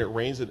takes it and it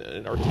arranges it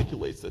and it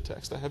articulates the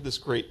text. I have this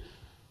great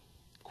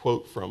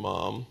quote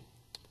from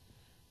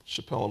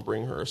Chappell and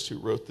Bringhurst, who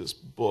wrote this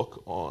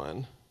book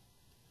on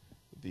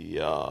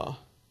the,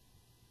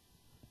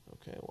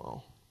 okay,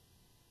 well,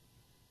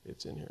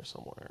 it's in here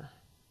somewhere.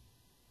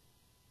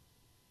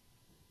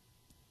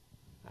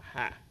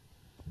 Aha.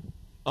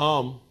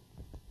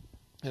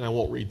 And I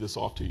won't read this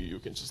off to you. You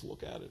can just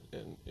look at it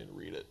and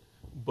read it.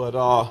 But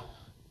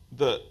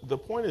the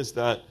point is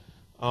that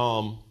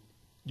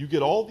you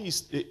get all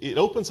these, it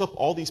opens up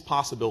all these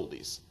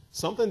possibilities.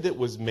 Something that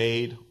was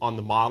made on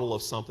the model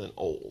of something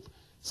old.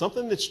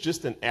 Something that's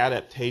just an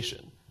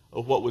adaptation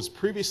of what was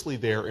previously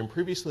there and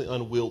previously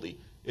unwieldy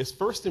is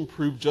first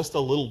improved just a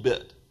little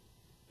bit.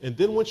 And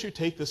then once you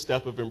take the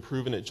step of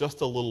improving it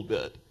just a little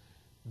bit,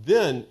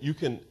 then you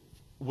can,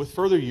 with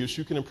further use,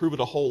 you can improve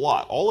it a whole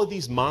lot. All of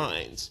these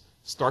minds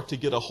start to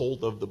get a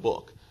hold of the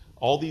book.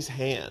 All these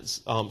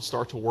hands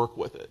start to work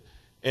with it.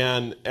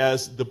 And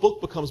as the book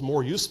becomes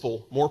more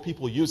useful, more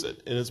people use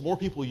it. And as more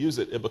people use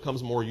it, it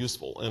becomes more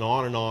useful, and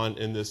on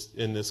in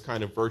this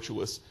kind of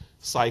virtuous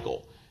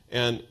cycle.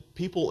 And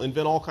people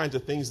invent all kinds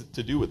of things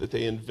to do with it.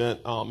 They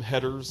invent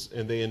headers,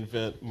 and they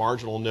invent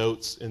marginal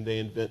notes, and they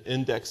invent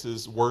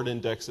indexes, word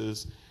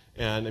indexes.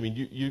 And I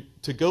mean,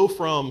 to go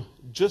from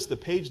just the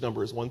page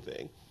number is one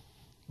thing,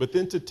 but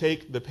then to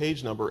take the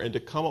page number and to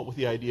come up with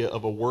the idea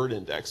of a word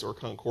index or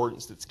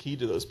concordance that's key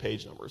to those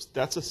page numbers,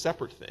 that's a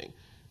separate thing.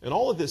 And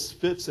all of this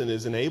fits and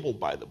is enabled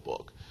by the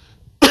book.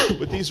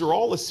 But these are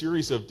all a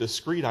series of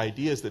discrete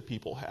ideas that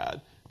people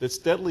had that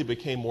steadily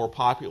became more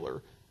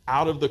popular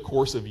out of the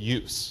course of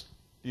use.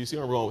 Do you see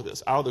where I'm going with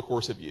this? Out of the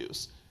course of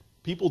use.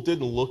 People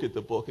didn't look at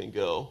the book and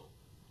go,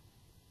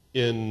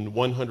 in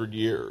 100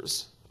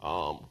 years,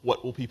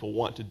 what will people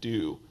want to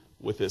do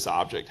with this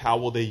object? How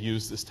will they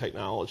use this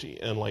technology?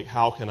 And like,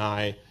 how can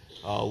I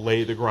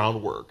lay the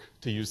groundwork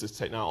to use this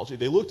technology?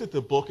 They looked at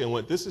the book and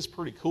went, this is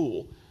pretty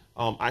cool.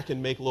 I can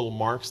make little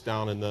marks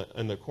down in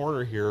the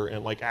corner here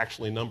and like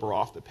actually number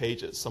off the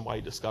pages.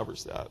 Somebody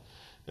discovers that.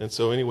 And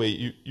so anyway,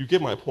 you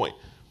get my point.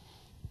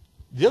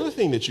 The other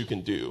thing that you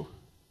can do,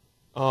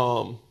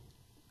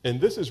 and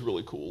this is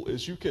really cool,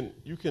 is you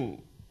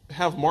can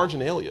have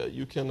marginalia.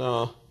 You can,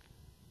 I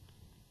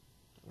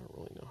don't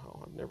really know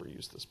how, I've never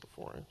used this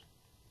before.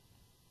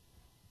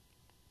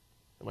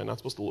 Am I not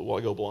supposed to, will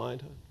I go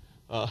blind?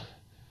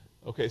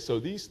 Okay, so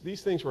these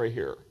things right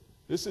here,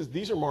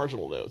 these are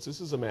marginal notes.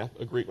 This is a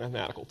Greek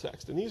mathematical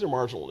text, and these are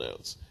marginal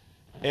notes.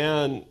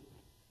 And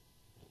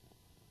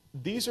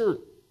these are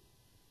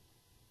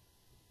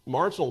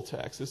marginal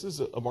text. This is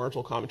a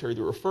marginal commentary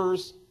that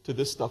refers to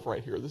this stuff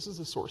right here. This is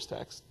the source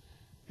text.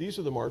 These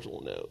are the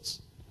marginal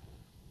notes.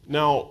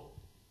 Now,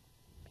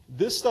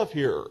 this stuff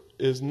here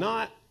is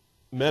not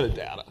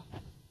metadata.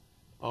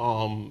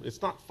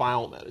 It's not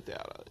file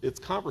metadata. It's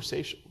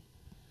conversation.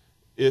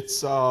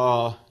 It's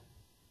a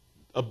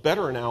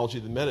better analogy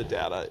than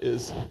metadata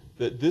is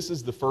that this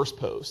is the first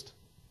post,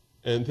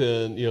 and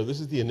then this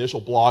is the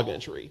initial blog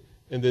entry,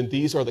 and then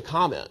these are the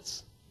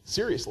comments.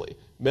 Seriously,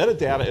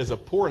 metadata is a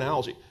poor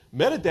analogy.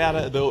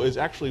 Metadata, though, is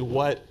actually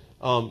what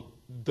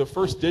the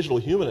first digital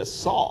humanists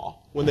saw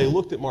when they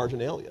looked at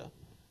marginalia.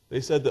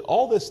 They said that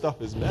all this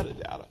stuff is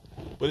metadata,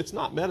 but it's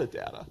not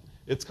metadata.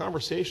 It's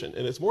conversation,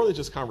 and it's more than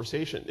just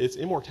conversation. It's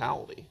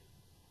immortality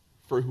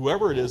for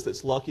whoever it is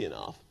that's lucky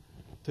enough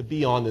to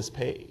be on this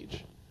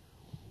page.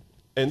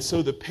 And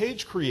so the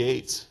page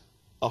creates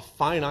a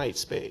finite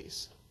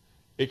space.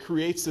 It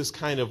creates this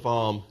kind of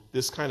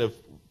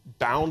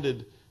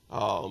bounded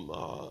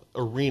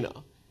arena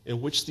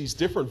in which these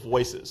different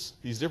voices,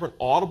 these different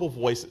audible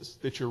voices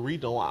that you're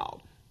reading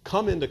aloud,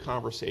 come into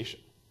conversation.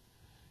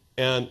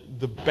 And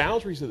the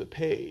boundaries of the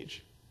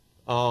page,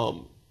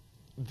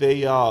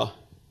 they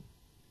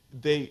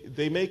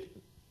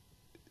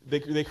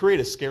create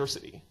a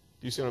scarcity.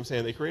 Do you see what I'm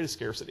saying? They create a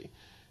scarcity.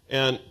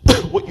 And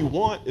what you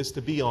want is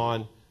to be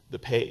on the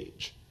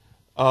page.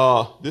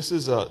 This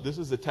is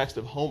the text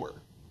of Homer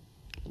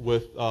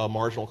with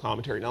marginal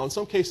commentary. Now, in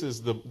some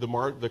cases,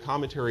 the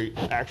commentary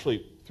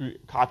actually, through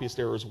copyist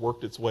errors,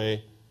 worked its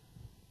way.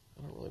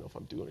 I don't really know if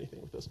I'm doing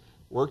anything with this.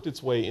 Worked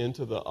its way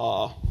into the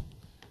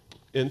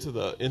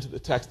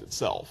text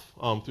itself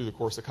through the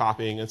course of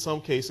copying. In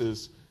some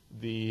cases,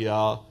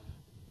 the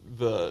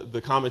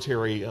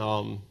commentary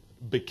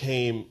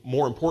became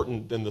more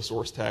important than the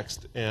source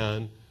text,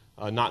 and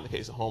not in the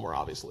case of Homer,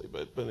 obviously,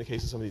 but in the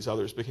case of some of these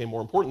others, became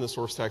more important than the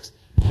source text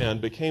and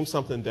became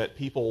something that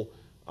people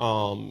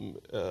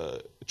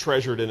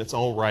treasured in its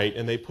own right,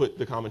 and they put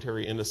the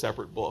commentary into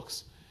separate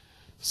books.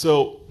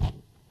 So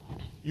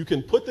you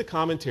can put the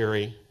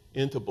commentary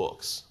into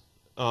books,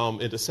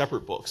 into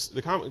separate books.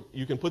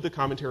 You can put the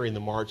commentary in the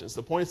margins.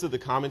 The point is that the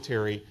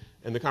commentary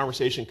and the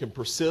conversation can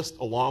persist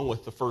along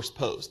with the first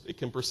post. It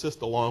can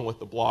persist along with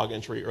the blog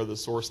entry or the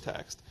source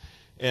text.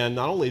 And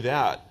not only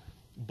that,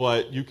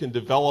 but you can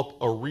develop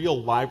a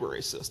real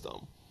library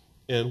system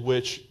in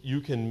which you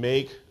can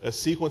make a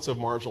sequence of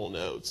marginal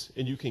notes,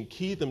 and you can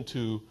key them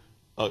to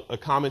a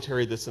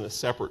commentary that's in a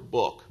separate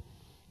book.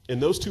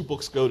 And those two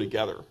books go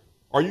together.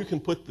 Or you can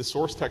put the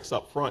source text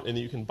up front, and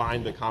then you can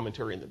bind the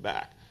commentary in the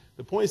back.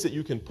 The point is that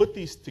you can put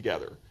these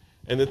together,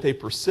 and that they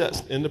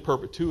persist into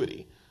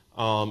perpetuity,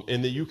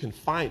 and that you can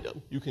find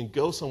them. You can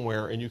go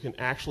somewhere, and you can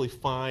actually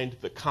find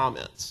the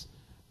comments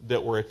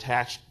that were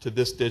attached to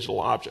this digital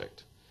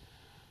object.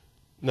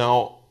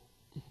 Now,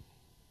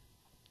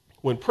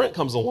 when print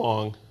comes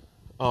along,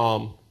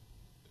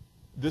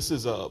 this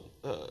is a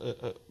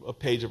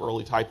page of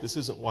early type. This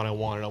isn't what I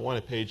wanted. I want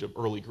a page of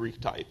early Greek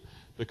type,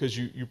 because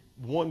you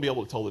won't be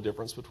able to tell the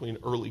difference between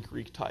early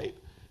Greek type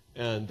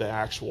and the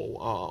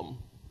actual,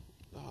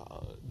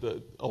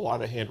 a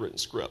lot of handwritten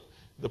script.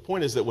 The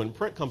point is that when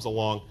print comes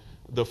along,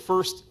 the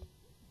first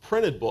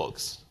printed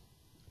books,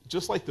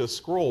 just like the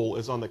scroll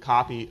is on the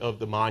copy of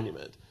the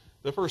monument,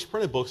 the first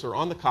printed books are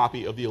on the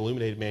copy of the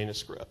illuminated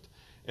manuscript.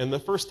 And the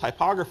first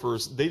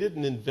typographers, they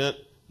didn't invent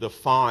the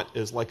font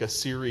as like a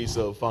series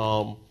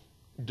of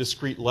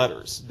discrete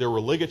letters. There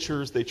were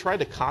ligatures. They tried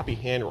to copy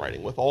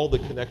handwriting with all the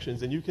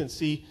connections, and you can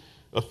see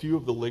a few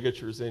of the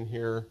ligatures in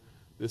here.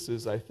 This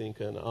is, I think,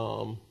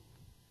 a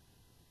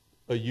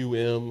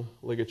UM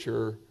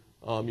ligature.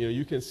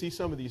 You can see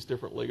some of these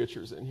different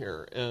ligatures in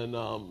here, and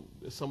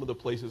some of the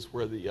places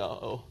where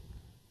the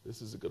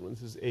this is a good one.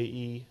 This is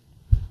AE.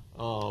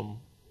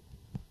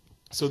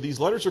 So these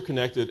letters are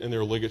connected and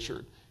they're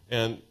ligatured.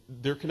 And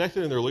they're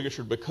connected and they're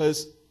ligatured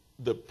because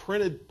the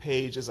printed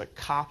page is a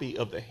copy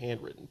of the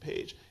handwritten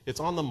page. It's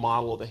on the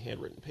model of the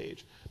handwritten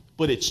page,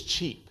 but it's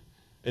cheap.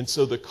 And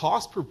so the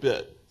cost per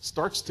bit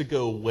starts to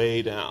go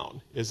way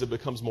down as it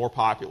becomes more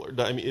popular.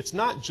 I mean, it's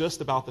not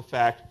just about the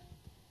fact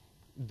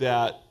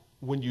that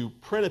when you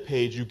print a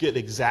page, you get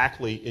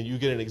exactly, and you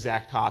get an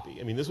exact copy.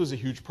 I mean, this was a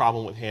huge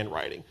problem with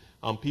handwriting.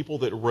 People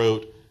that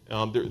wrote,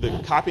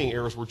 the copying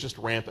errors were just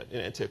rampant in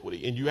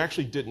antiquity, and you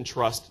actually didn't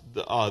trust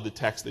the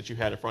text that you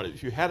had in front of you.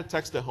 If you had a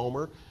text at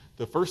Homer,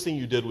 the first thing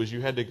you did was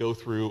you had to go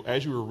through,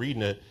 as you were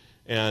reading it,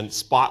 and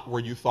spot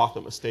where you thought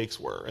the mistakes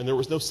were. And there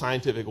was no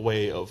scientific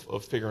way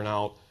of figuring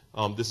out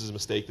this is a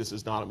mistake, this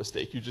is not a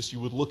mistake. You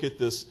would look at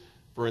this,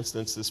 for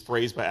instance, this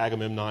phrase by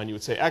Agamemnon. You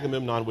would say,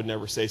 Agamemnon would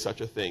never say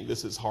such a thing.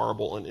 This is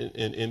horrible and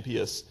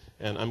impious,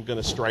 and I'm going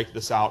to strike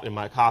this out in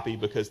my copy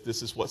because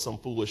this is what some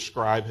foolish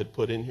scribe had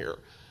put in here.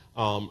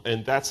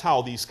 And that's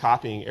how these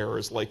copying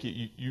errors, like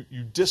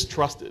you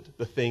distrusted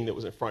the thing that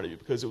was in front of you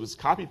because it was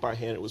copied by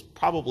hand. It was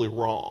probably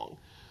wrong.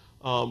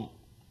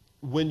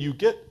 When you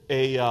get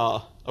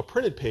a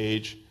printed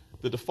page,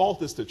 the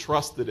default is to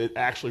trust that it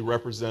actually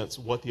represents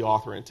what the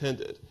author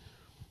intended.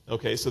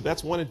 Okay, so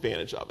that's one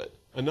advantage of it.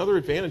 Another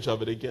advantage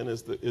of it, again,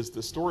 is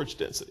the storage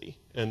density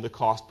and the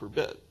cost per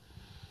bit.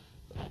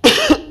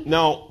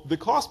 Now, the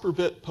cost per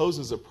bit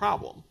poses a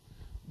problem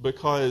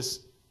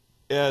because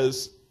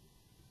as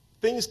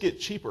things get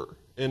cheaper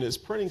and as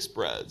printing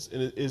spreads,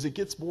 and as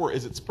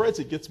it spreads,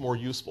 it gets more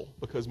useful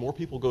because more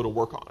people go to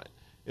work on it.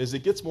 As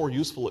it gets more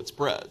useful, it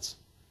spreads.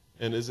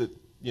 And as it,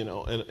 and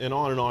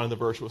on in the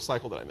virtuous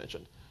cycle that I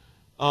mentioned.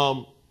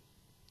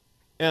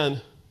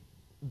 And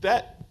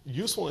that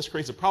usefulness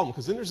creates a problem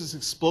because then there's this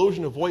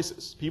explosion of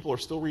voices. People are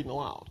still reading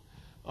aloud.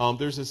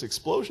 There's this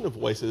explosion of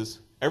voices.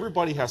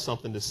 Everybody has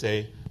something to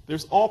say.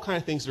 There's all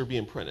kinds of things that are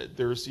being printed.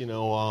 There's,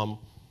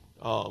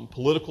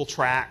 political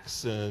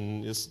tracts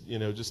and just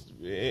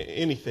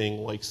anything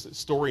like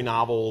story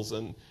novels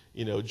and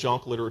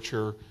junk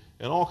literature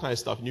and all kinds of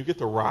stuff. And you get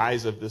the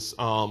rise of this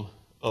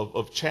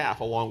of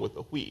chaff along with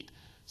the wheat.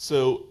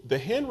 So the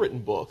handwritten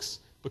books,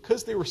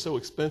 because they were so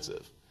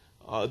expensive,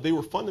 they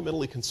were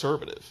fundamentally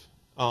conservative.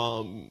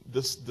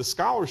 The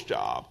scholar's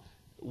job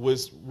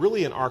was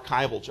really an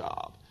archival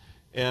job.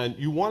 And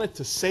you wanted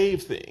to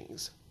save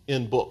things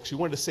in books. You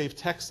wanted to save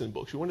text in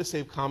books. You wanted to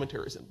save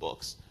commentaries in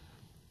books.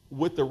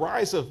 With the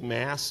rise of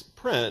mass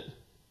print,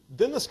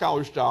 then the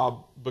scholar's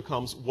job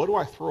becomes, what do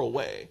I throw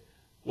away?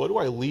 What do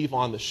I leave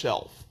on the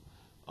shelf?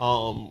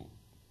 And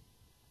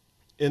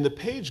the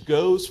page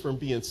goes from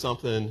being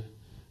something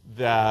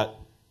that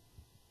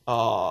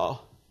the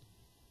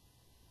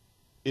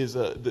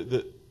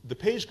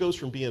page goes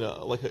from being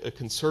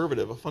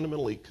a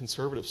fundamentally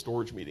conservative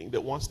storage meeting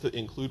that wants to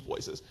include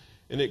voices,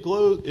 and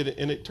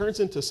it turns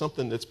into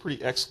something that's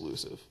pretty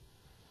exclusive.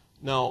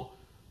 Now,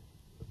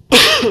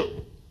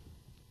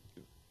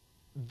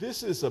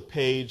 this is a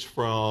page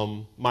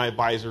from my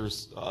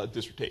advisor's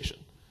dissertation.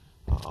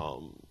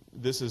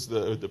 This is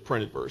the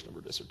printed version of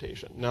her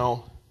dissertation.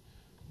 Now,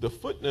 the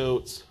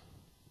footnotes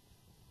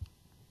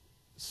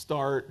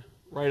start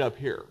right up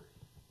here.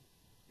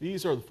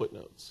 These are the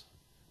footnotes.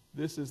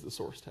 This is the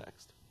source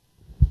text.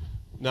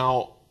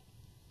 Now,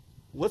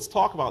 let's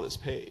talk about this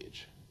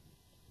page.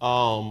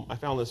 I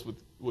found this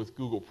with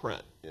Google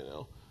Print,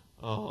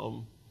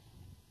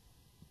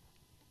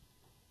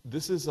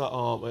 This is,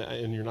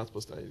 and you're not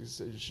supposed to,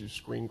 just use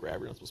screen grab,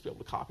 you're not supposed to be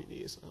able to copy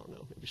these. I don't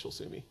know, maybe she'll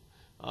sue me.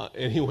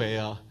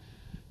 Anyway,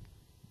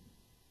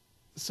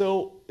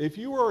 so if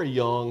you are a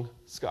young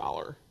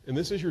scholar, and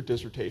this is your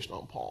dissertation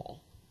on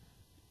Paul,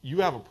 you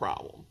have a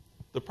problem.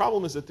 The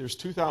problem is that there's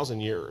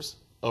 2,000 years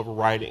of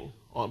writing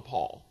on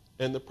Paul.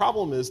 And the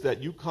problem is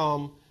that you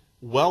come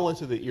well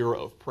into the era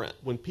of print,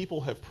 when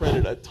people have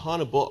printed a ton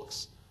of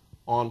books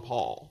on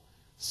Paul.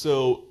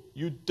 So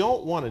you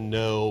don't want to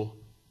know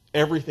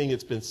everything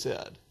that's been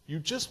said. You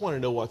just want to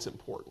know what's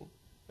important.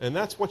 And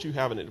that's what you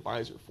have an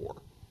advisor for.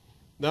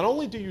 Not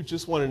only do you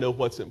just want to know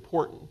what's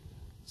important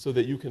so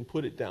that you can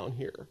put it down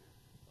here,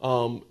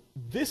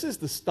 this is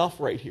the stuff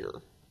right here.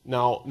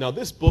 Now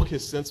this book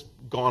has since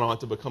gone on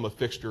to become a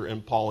fixture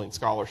in Pauline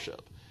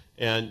scholarship.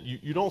 And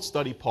you don't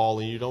study Paul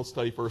and you don't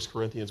study 1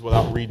 Corinthians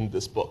without reading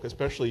this book,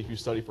 especially if you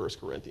study 1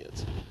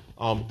 Corinthians.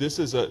 This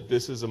is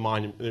a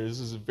monument. This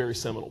is a very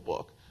seminal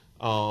book.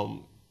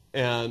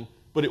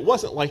 But it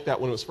wasn't like that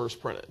when it was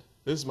first printed.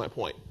 This is my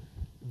point.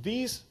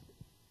 These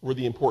were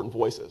the important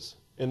voices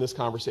in this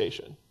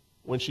conversation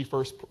when she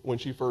first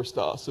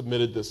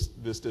submitted this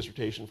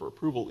dissertation for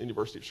approval at the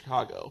University of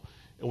Chicago,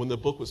 and when the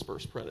book was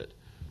first printed.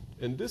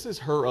 And this is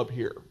her up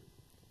here.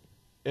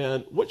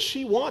 And what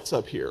she wants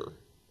up here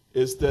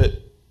is that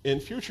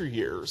in future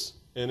years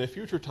and in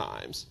future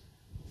times,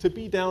 to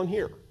be down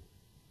here.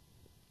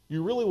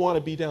 You really want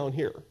to be down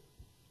here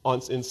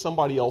in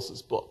somebody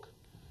else's book,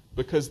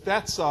 because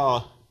that's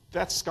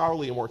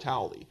scholarly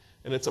immortality,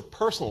 and it's a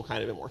personal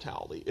kind of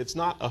immortality. It's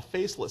not a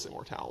faceless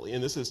immortality.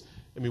 And this is,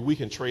 we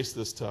can trace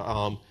this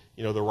to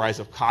the rise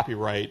of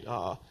copyright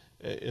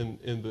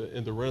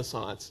in the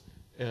Renaissance,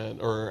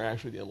 or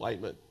actually the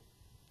Enlightenment,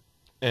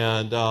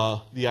 and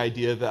the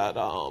idea that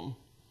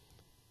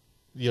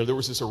there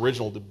was this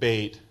original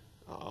debate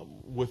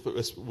with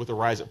the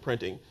rise of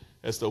printing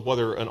as to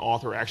whether an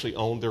author actually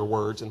owned their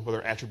words and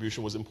whether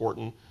attribution was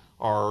important,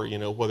 or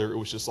whether it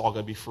was just all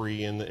going to be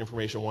free and the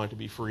information wanted to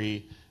be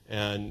free,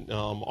 and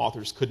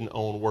authors couldn't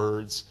own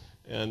words.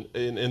 And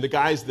the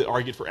guys that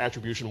argued for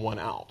attribution won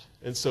out.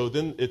 And so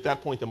then at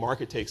that point the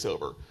market takes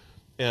over.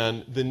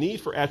 And the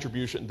need for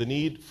attribution, the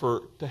need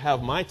to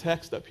have my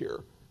text up here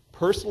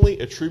personally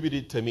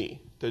attributed to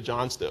me, to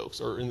John Stokes,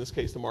 or in this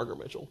case to Margaret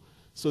Mitchell,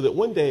 so that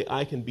one day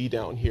I can be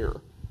down here.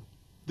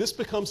 This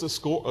becomes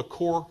a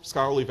core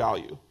scholarly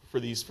value for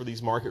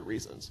these market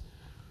reasons.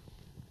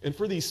 And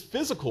for these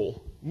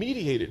physical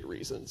mediated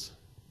reasons,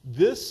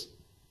 this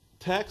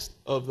text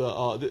of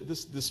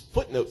this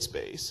footnote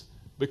space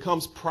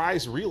becomes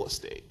prized real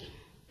estate,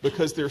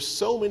 because there's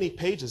so many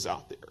pages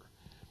out there,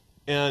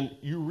 and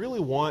you really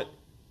want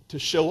to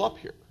show up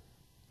here.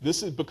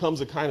 This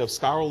becomes a kind of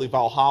scholarly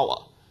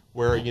Valhalla,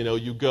 where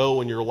you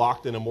go and you're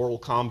locked in immortal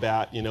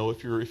combat.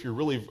 If you're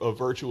really a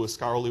virtuous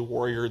scholarly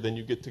warrior, then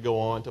you get to go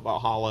on to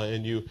Valhalla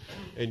and you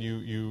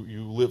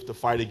live to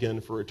fight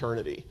again for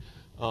eternity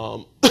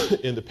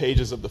in the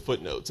pages of the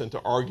footnotes, and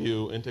to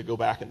argue and to go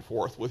back and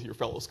forth with your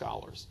fellow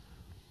scholars.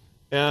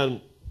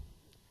 And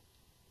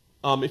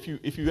if you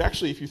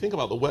think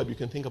about the web, you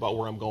can think about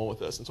where I'm going with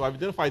this. And so I've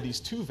identified these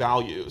two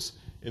values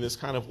in this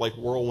kind of like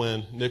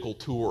whirlwind nickel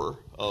tour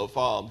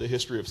of the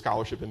history of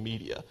scholarship and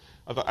media.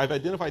 I've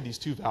identified these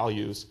two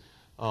values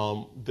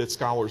that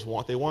scholars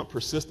want. They want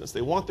persistence.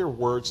 They want their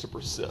words to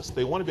persist.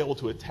 They want to be able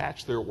to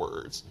attach their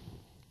words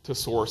to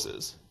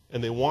sources,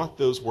 and they want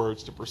those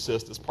words to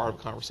persist as part of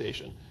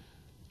conversation.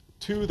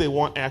 Two, they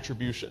want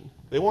attribution.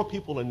 They want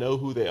people to know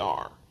who they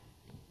are,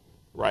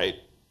 right?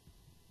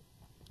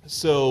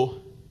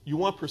 So you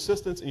want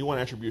persistence and you want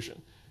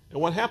attribution.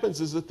 And what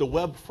happens is that the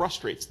web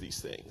frustrates these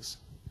things.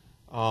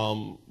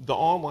 The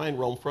online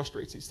realm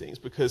frustrates these things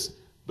because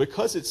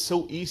it's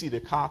so easy to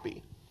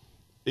copy,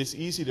 it's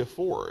easy to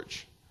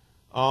forge.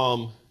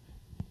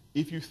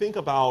 If you think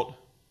about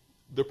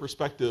the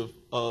perspective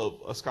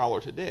of a scholar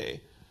today,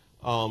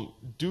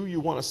 do you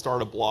want to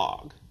start a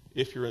blog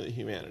if you're in the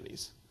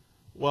humanities?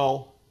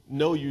 Well,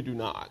 no, you do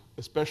not,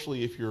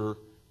 especially if you're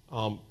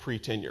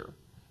pre-tenure.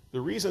 The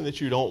reason that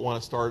you don't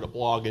want to start a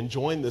blog and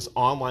join this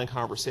online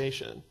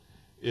conversation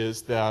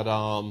is that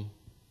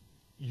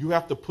you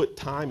have to put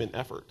time and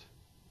effort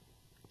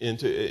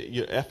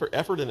into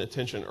effort and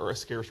attention are a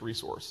scarce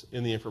resource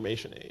in the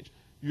information age.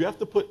 You have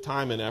to put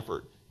time and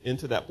effort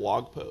into that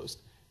blog post.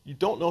 You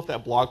don't know if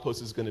that blog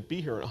post is going to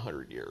be here in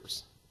 100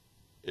 years.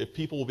 If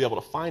people will be able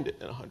to find it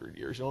in 100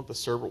 years. You don't know if the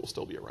server will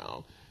still be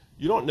around.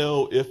 You don't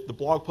know if the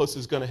blog post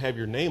is going to have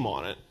your name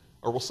on it,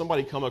 or will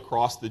somebody come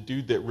across the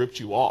dude that ripped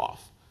you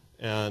off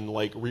and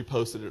like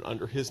reposted it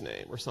under his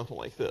name or something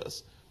like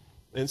this.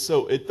 And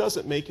so it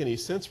doesn't make any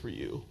sense for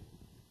you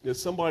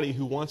as somebody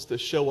who wants to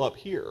show up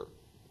here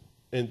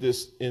in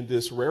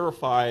this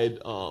rarefied,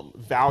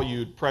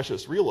 valued,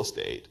 precious real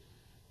estate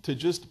to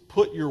just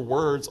put your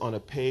words on a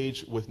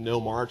page with no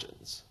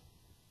margins.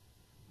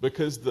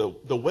 because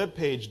the web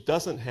page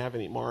doesn't have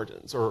any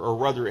margins, or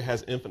rather it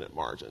has infinite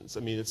margins.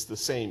 I mean, it's the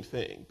same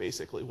thing,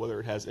 basically, whether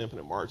it has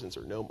infinite margins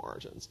or no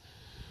margins.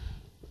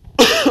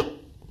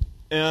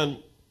 And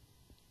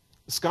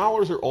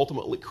scholars are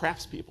ultimately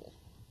craftspeople.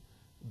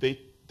 They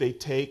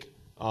take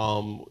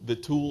the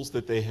tools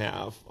that they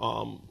have.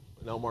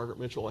 Now, Margaret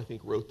Mitchell, I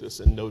think, wrote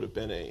this in Nota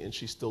Bene, and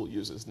she still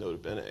uses Nota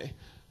Bene,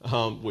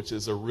 which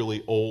is a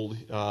really old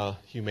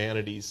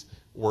humanities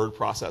word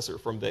processor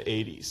from the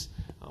 80s.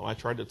 I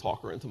tried to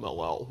talk her into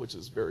MLL, which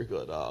is very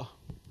good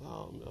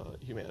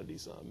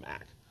humanities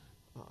Mac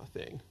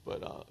thing,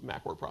 but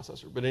Mac word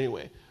processor. But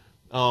anyway,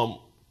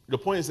 the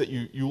point is that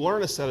you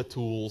learn a set of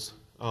tools,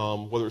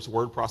 whether it's a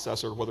word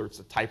processor, whether it's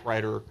a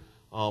typewriter,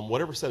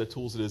 whatever set of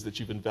tools it is that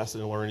you've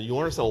invested in learning. You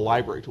learn a set of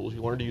library tools.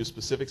 You learn to use a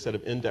specific set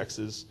of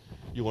indexes.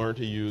 You learn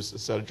to use a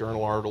set of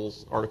journal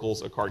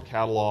articles, a card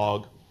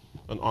catalog,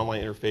 an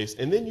online interface,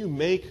 and then you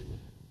make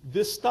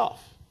this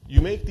stuff. You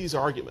make these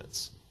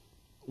arguments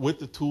with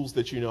the tools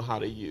that you know how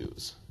to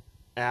use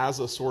as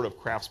a sort of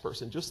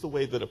craftsperson, just the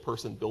way that a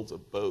person builds a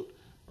boat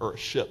or a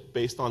ship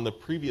based on the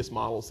previous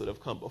models that have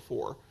come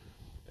before.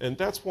 And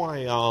that's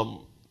why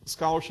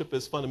scholarship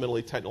is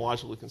fundamentally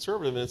technologically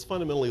conservative, and it's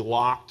fundamentally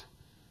locked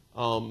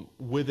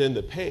within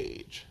the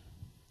page.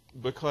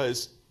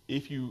 Because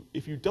if you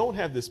don't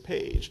have this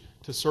page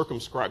to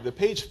circumscribe, the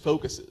page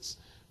focuses.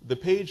 The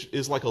page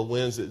is like a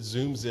lens that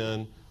zooms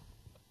in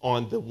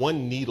on the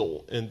one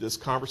needle in this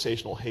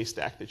conversational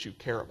haystack that you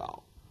care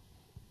about.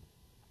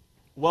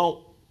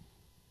 Well,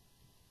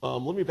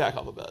 let me back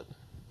up a bit.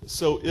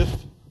 So if,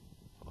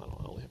 I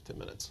only have 10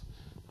 minutes.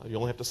 You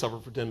only have to suffer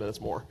for 10 minutes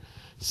more.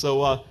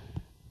 So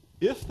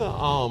if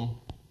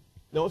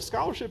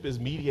scholarship is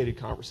mediated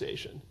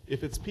conversation,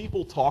 if it's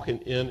people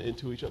talking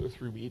into each other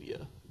through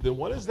media, then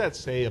what does that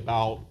say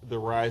about the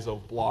rise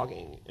of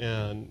blogging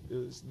and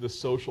the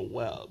social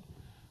web?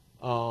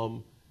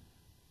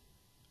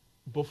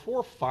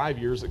 Before 5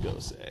 years ago,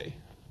 say,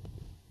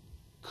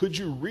 could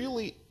you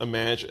really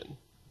imagine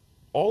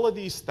all of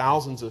these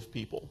thousands of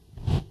people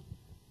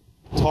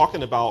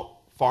talking about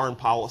foreign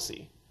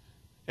policy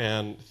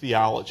and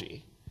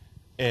theology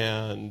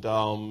and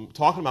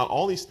talking about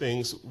all these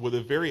things with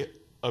a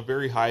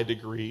very high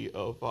degree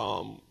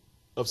of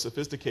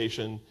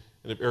sophistication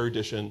and of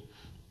erudition?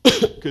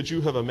 Could you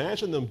have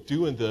imagined them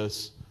doing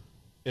this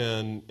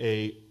in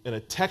a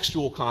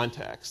textual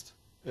context,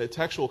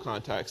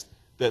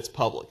 that's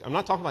public? I'm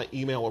not talking about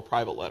email or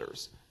private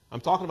letters.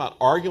 I'm talking about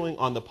arguing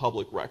on the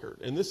public record.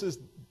 And this is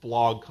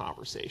blog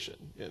conversation.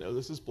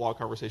 This is blog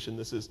conversation.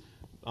 This is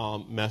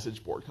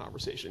message board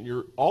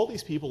conversation. All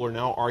these people are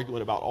now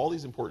arguing about all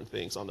these important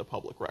things on the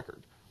public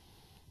record.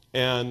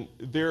 And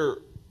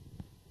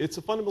it's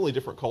a fundamentally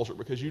different culture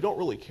because you don't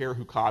really care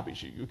who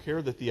copies you. You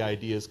care that the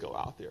ideas go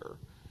out there.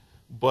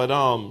 But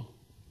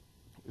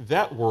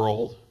that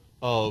world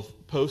of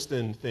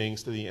posting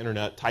things to the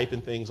internet,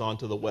 typing things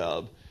onto the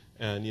web,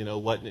 and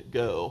letting it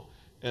go,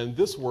 and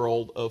this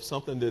world of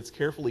something that's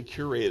carefully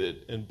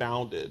curated and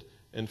bounded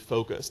and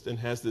focused and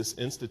has this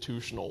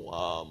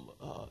institutional,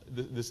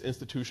 this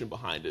institution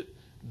behind it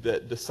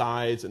that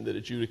decides and that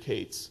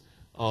adjudicates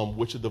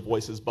which of the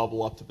voices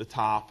bubble up to the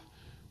top,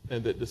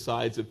 and that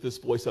decides if this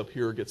voice up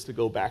here gets to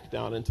go back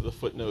down into the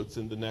footnotes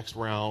in the next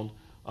round.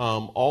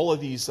 All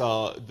of these,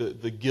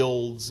 the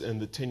guilds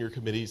and the tenure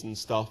committees and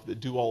stuff that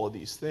do all of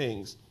these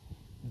things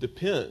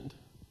depend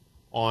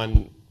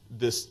on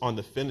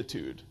the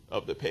finitude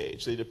of the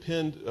page. They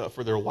depend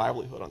for their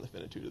livelihood on the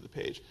finitude of the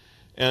page.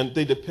 And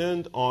they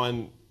depend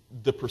on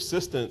the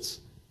persistence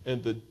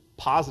and the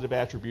positive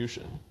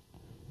attribution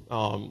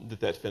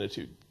that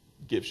finitude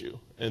gives you,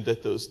 and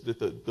that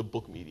the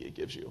book media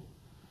gives you.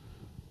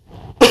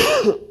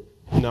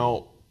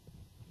 Now,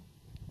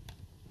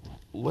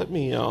 let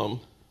me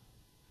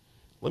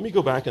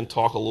go back and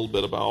talk a little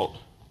bit about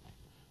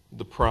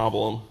the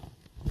problem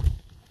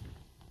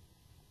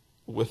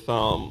with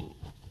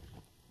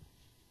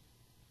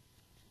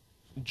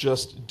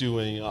just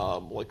doing,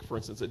 like, for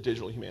instance, a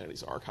digital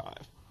humanities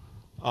archive.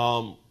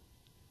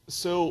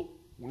 So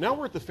now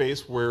we're at the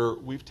phase where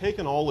we've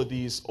taken all of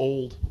these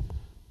old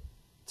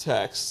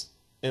texts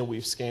and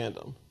we've scanned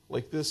them.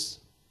 Like, this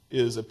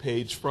is a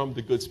page from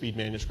the Goodspeed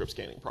Manuscript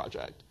Scanning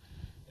Project.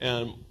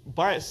 And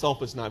by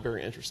itself, it's not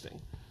very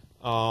interesting.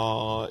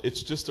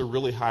 It's just a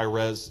really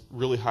high-res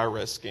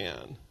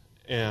scan.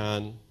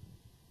 And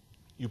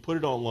you put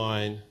it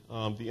online.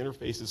 The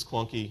interface is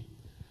clunky.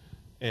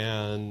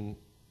 And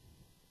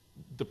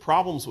the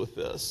problems with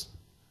this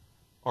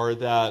are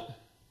that,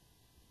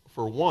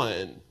 for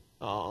one,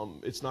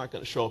 it's not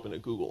going to show up in a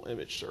Google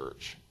image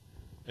search.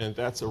 And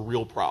that's a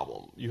real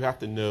problem. You have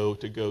to know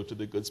to go to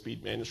the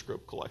Goodspeed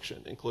manuscript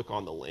collection and click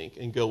on the link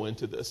and go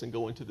into this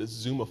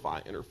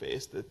Zoomify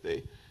interface that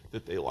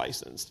they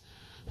licensed.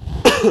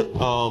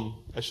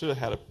 I should have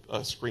had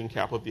a screen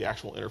cap of the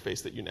actual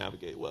interface that you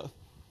navigate with.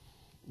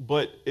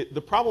 But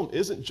the problem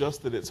isn't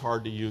just that it's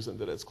hard to use and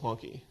that it's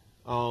clunky.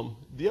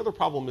 The other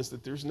problem is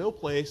that there's no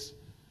place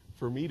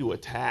for me to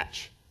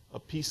attach a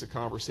piece of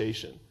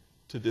conversation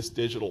to this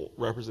digital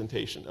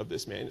representation of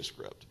this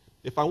manuscript.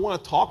 if I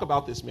want to talk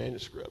about this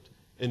manuscript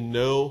and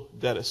know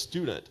that a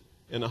student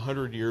in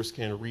 100 years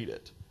can read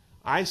it,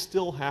 I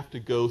still have to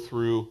go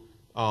through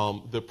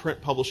the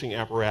print publishing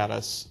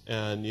apparatus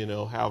and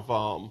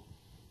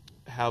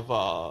have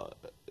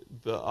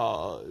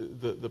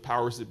the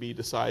powers that be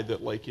decide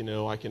that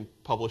I can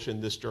publish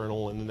in this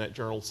journal, and then that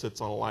journal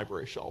sits on a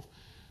library shelf.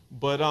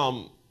 But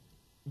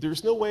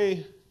there's no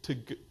way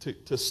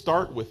to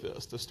start with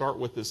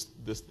this,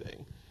 this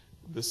thing,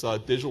 this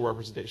digital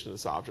representation of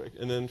this object,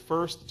 and then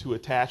first to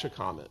attach a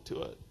comment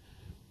to it,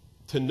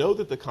 to know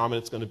that the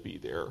comment is going to be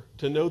there,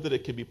 to know that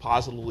it can be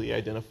positively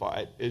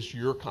identified as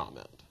your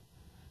comment,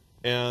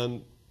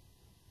 and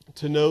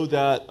to know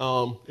that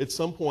at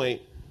some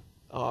point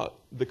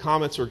the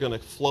comments are going to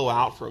flow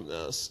out from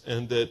this,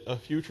 and that a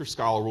future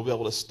scholar will be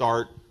able to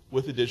start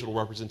with a digital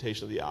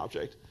representation of the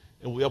object,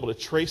 and will be able to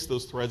trace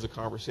those threads of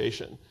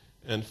conversation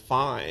and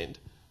find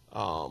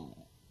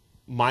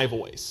my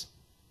voice,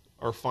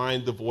 or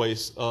find the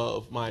voice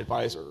of my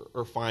advisor,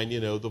 or find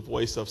the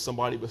voice of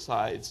somebody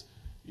besides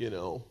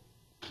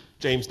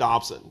James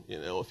Dobson,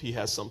 if he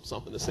has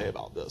something to say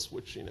about this,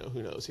 which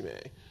who knows, he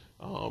may,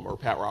 or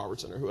Pat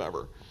Robertson or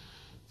whoever.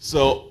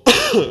 So,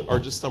 or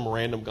just some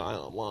random guy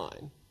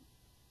online.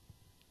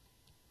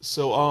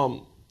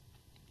 So,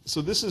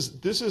 so this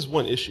is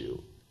one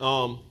issue,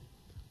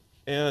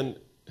 and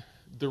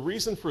the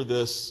reason for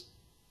this,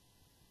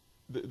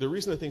 the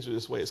reason that things are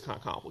this way is kind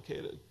of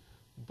complicated,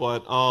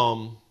 but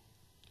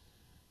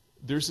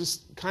there's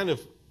this kind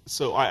of,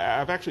 so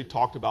I've actually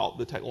talked about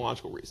the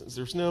technological reasons.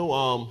 There's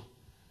no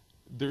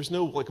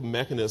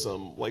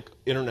mechanism,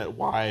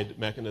 internet-wide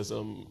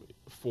mechanism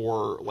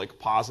for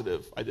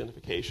positive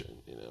identification.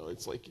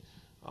 It's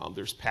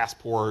there's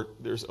Passport,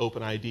 there's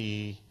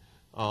OpenID,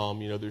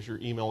 there's your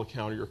email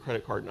account or your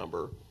credit card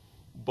number.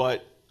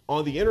 But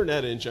on the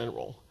internet in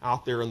general,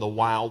 out there in the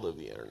wild of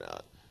the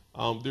internet,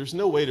 there's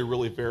no way to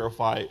really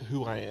verify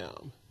who I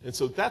am. And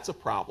so that's a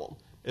problem.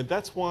 And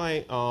that's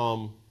why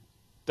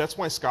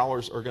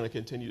scholars are going to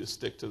continue to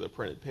stick to the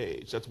printed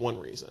page. That's one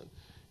reason.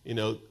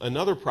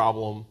 Another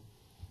problem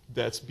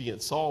that's being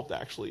solved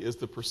actually is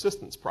the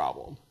persistence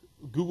problem.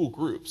 Google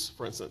Groups,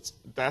 for instance,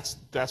 that's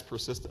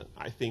persistent.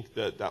 I think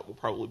that will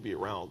probably be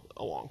around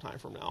a long time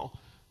from now.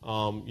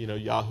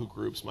 Yahoo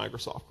Groups,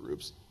 Microsoft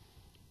Groups,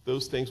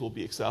 those things will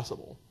be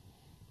accessible.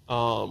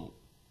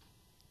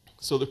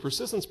 So the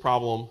persistence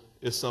problem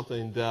is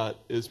something that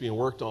is being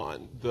worked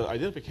on. The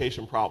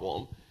identification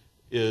problem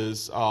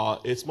is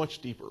it's much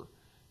deeper,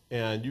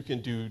 and you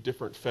can do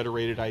different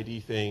federated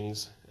ID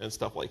things and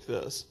stuff like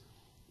this.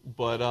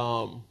 But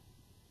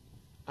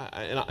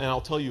and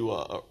I'll tell you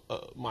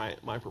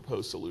my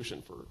proposed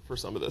solution for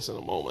some of this in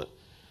a moment.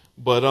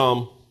 But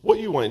what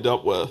you wind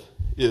up with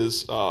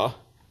is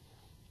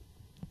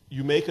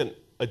you make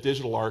a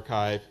digital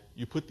archive,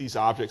 you put these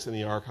objects in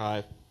the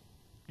archive,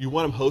 you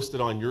want them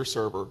hosted on your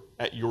server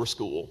at your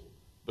school,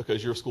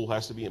 because your school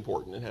has to be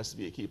important, it has to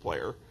be a key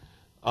player.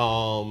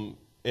 And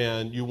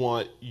you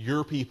want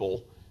your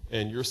people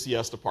and your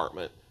CS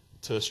department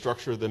to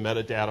structure the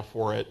metadata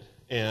for it,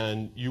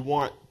 and you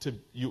want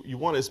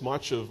as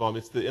much of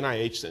it's the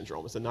NIH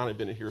syndrome, it's the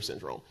non-invented here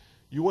syndrome.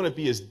 You want to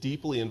be as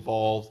deeply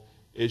involved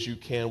as you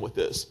can with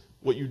this.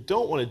 What you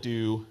don't want to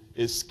do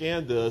is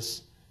scan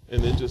this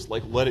and then just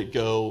let it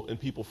go, and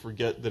people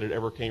forget that it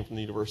ever came from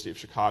the University of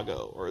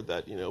Chicago, or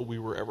that we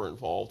were ever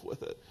involved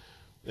with it.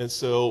 And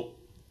so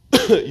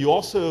you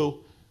want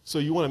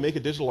to make a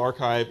digital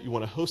archive, you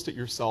want to host it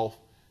yourself,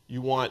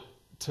 you want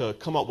to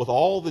come up with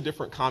all the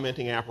different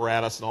commenting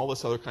apparatus and all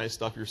this other kind of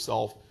stuff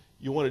yourself.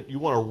 You want to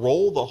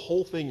roll the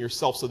whole thing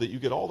yourself so that you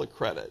get all the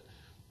credit,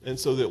 and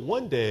so that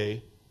one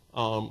day,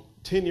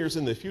 10 years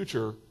in the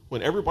future,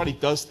 when everybody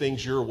does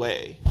things your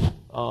way,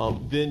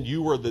 then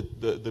you are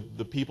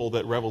the people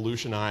that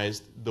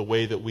revolutionized the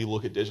way that we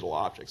look at digital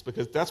objects,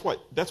 because that's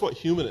what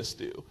humanists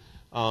do.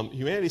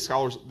 Humanities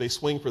scholars, they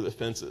swing for the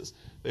fences.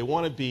 They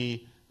want to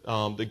be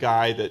the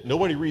guy that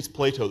nobody reads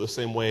Plato the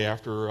same way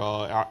after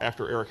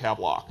Eric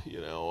Havelock.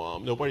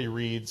 Nobody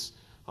reads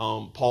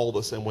Paul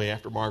the same way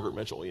after Margaret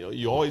Mitchell.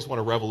 You always want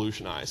to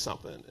revolutionize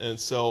something, and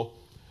so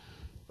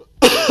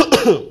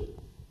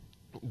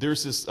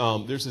there's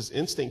this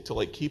instinct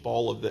to keep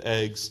all of the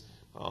eggs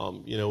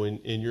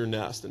in your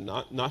nest, and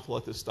not to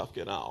let this stuff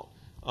get out.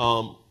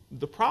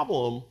 The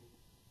problem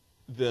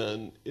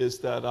then is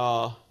that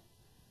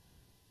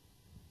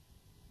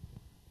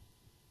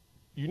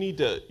you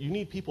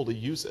need people to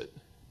use it,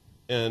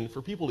 and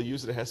for people to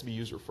use it, it has to be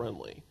user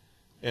friendly,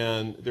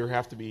 and there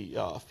have to be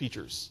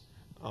features,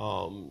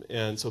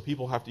 and so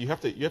you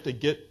have to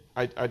get.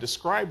 I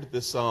described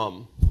this.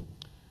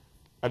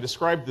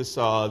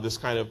 This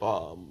kind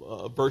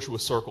of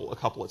virtuous circle a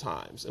couple of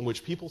times, in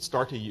which people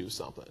start to use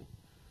something.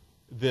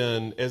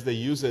 Then, as they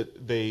use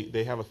it,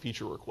 they have a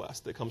feature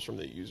request that comes from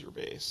the user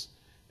base,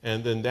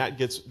 and then that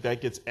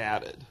gets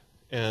added,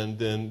 and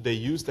then they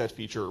use that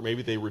feature, or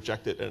maybe they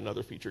reject it, and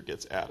another feature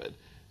gets added,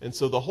 and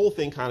so the whole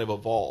thing kind of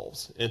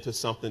evolves into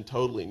something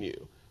totally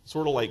new.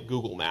 Sort of like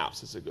Google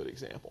Maps is a good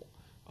example.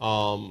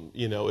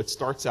 It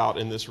starts out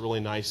in this really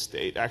nice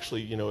state.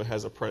 Actually, it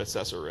has a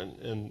predecessor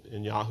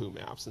in Yahoo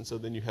Maps, and so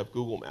then you have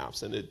Google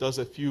Maps, and it does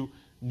a few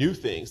new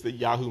things that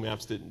Yahoo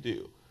Maps didn't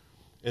do.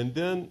 And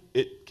then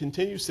it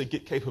continues to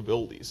get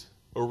capabilities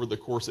over the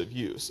course of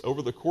use.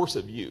 Over the course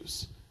of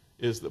use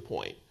is the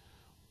point.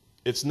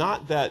 It's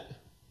not that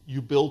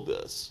you build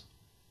this,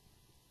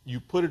 you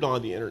put it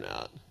on the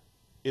internet,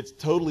 it's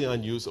totally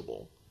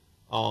unusable,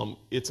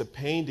 it's a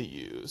pain to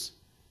use,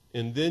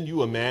 and then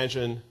you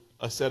imagine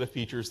a set of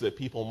features that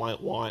people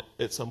might want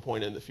at some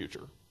point in the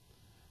future.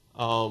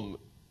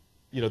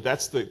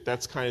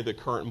 That's kind of the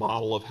current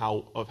model of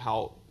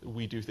how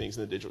we do things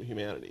in the digital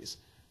humanities.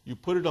 You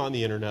put it on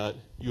the internet,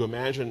 you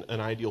imagine an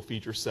ideal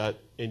feature set,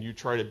 and you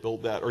try to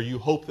build that, or you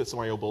hope that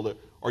somebody will build it,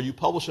 or you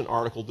publish an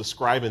article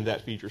describing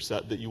that feature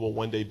set that you will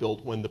one day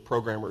build when the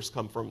programmers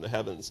come from the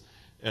heavens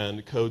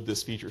and code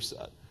this feature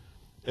set.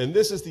 And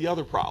this is the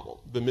other problem,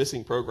 the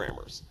missing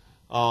programmers.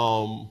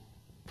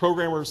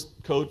 Programmers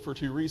code for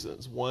two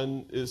reasons.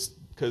 One is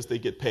because they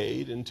get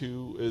paid, and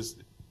two is,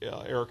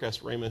 Eric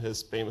S. Raymond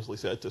has famously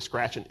said, to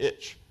scratch an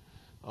itch.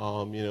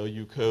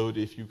 You code,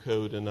 if you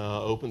code in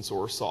open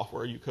source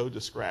software, you code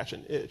to scratch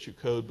an itch. You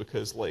code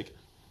because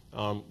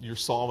you're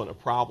solving a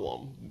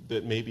problem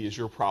that maybe is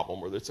your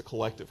problem or that's a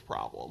collective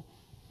problem.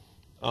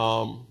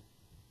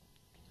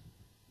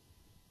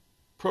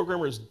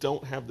 Programmers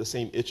don't have the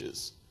same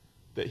itches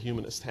that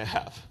humanists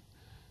have.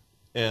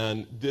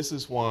 And this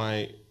is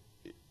why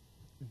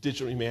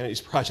digital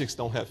humanities projects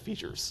don't have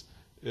features.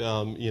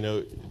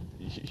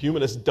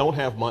 Humanists don't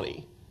have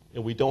money,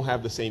 and we don't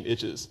have the same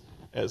itches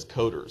as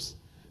coders.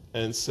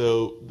 And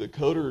so the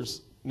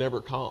coders never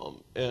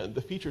come, and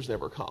the features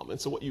never come. And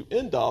so what you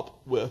end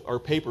up with are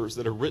papers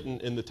that are written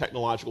in the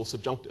technological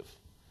subjunctive,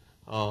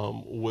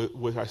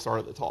 which I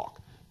started the talk.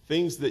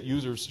 Things that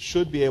users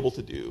should be able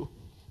to do,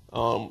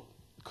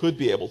 could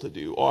be able to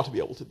do, ought to be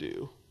able to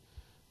do.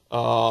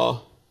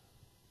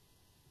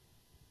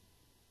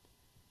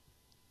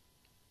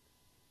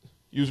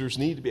 Users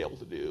need to be able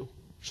to do,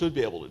 should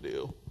be able to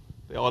do.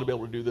 They ought to be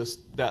able to do this,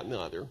 that, and the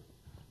other.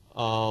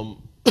 I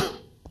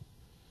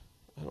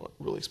don't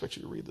really expect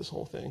you to read this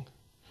whole thing.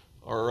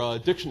 Our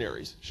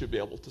dictionaries should be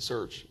able to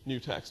search new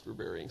text for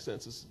varying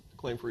senses,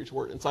 claim for each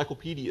word.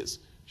 Encyclopedias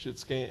should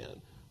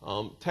scan.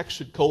 Text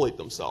should collate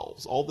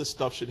themselves. All this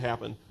stuff should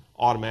happen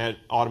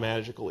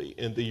automatically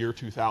in the year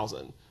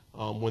 2000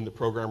 when the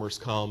programmers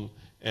come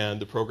and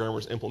the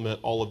programmers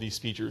implement all of these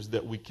features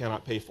that we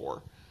cannot pay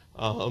for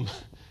or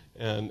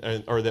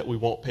that we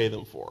won't pay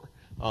them for.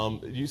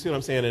 Do you see what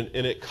I'm saying?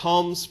 And it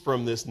comes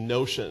from this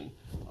notion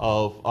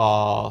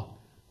of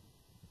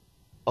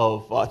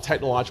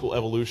technological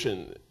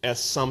evolution as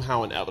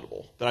somehow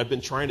inevitable that I've been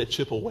trying to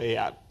chip away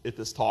at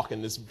this talk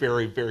in this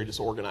very, very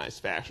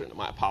disorganized fashion. And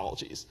my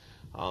apologies,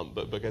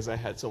 but because I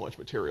had so much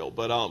material.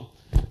 But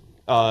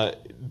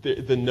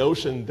the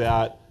notion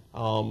that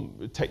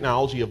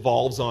technology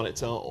evolves on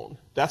its own,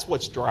 that's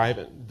what's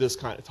driving this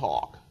kind of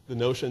talk. The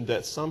notion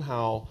that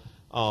somehow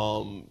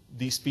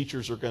these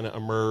features are going to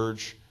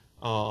emerge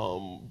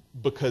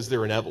because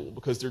they're inevitable,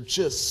 because they're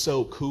just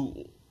so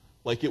cool.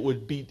 Like it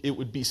would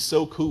be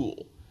so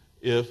cool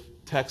if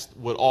text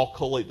would all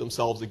collate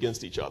themselves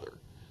against each other,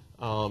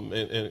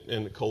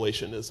 and the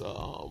collation is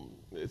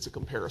it's a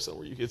comparison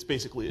where it's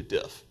basically a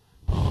diff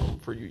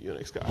for you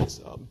Unix guys.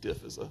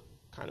 Diff is a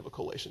kind of a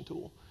collation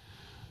tool.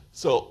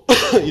 So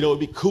it'd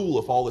be cool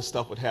if all this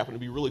stuff would happen.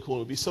 It'd be really cool. It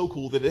would be so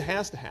cool that it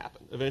has to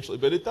happen eventually,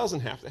 but it doesn't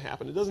have to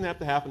happen. It doesn't have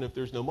to happen if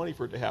there's no money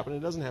for it to happen. It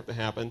doesn't have to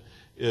happen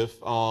if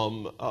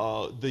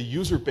the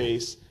user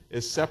base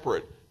is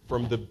separate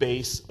from the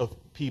base of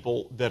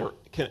people that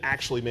can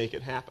actually make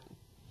it happen.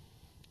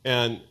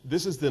 And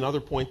this is another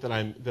point that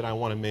I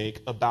want to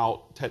make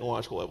about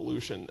technological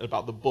evolution,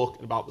 about the book,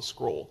 and about the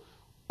scroll.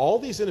 All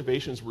these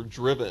innovations were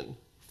driven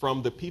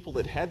from the people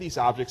that had these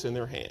objects in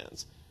their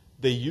hands.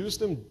 They used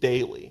them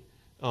daily,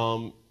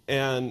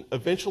 and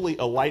eventually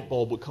a light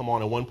bulb would come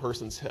on in one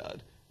person's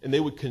head, and they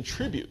would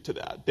contribute to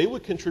that. They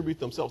would contribute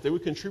themselves. They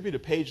would contribute a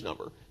page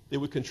number. They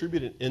would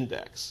contribute an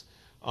index.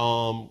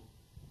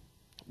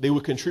 They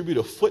would contribute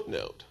a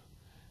footnote.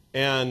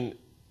 And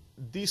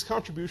these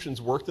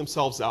contributions worked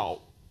themselves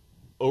out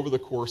over the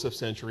course of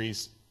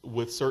centuries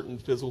with certain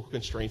physical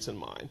constraints in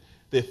mind.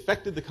 They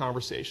affected the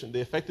conversation. They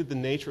affected the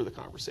nature of the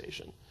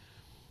conversation.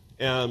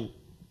 And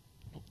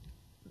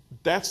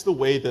that's the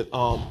way that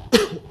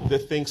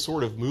that things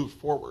sort of moved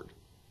forward.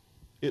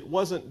 It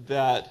wasn't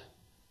that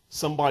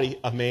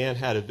a man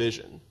had a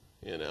vision,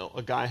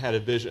 a guy had a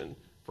vision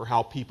for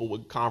how people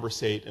would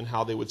conversate and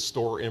how they would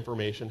store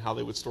information, how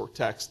they would store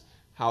text,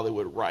 how they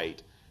would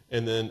write.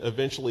 And then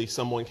eventually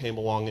someone came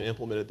along and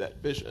implemented that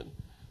vision.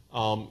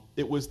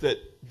 It was that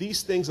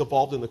these things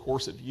evolved in the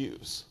course of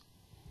use.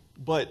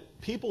 But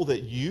people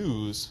that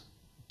use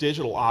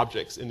digital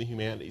objects in the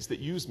humanities, that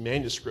use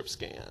manuscript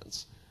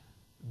scans,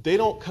 they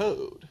don't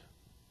code.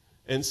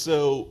 And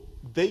so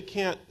they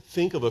can't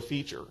think of a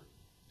feature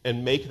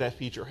and make that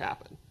feature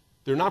happen.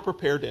 They're not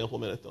prepared to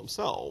implement it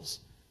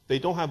themselves. They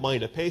don't have money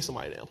to pay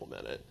somebody to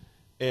implement it.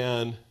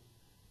 And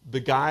the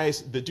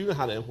guys that do know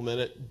how to implement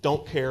it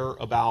don't care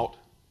about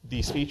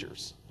these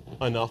features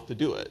enough to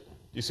do it.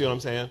 You see what I'm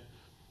saying?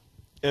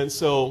 And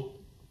so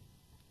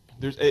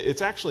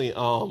it's actually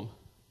the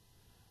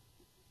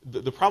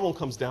problem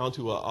comes down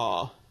to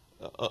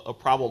a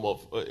problem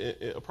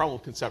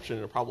of conception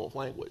and a problem of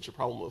language, a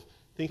problem of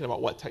thinking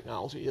about what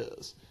technology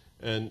is.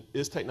 And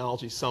is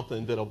technology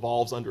something that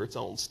evolves under its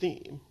own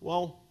steam?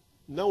 Well,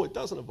 no, it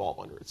doesn't evolve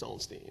under its own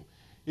steam.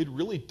 It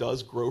really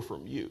does grow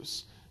from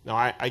use.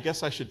 Now, I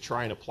guess I should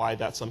try and apply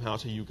that somehow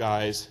to you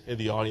guys in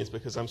the audience,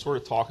 because I'm sort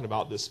of talking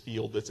about this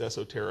field that's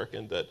esoteric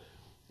and that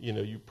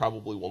you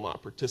probably will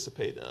not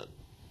participate in.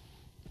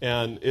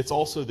 And it's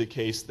also the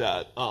case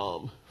that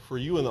for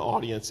you in the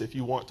audience, if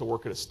you want to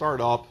work at a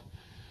startup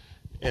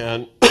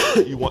and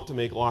you want to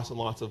make lots and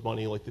lots of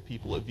money like the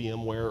people at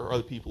VMware or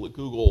the people at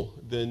Google,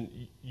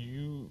 then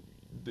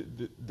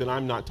then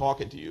I'm not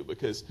talking to you,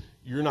 because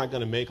you're not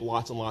going to make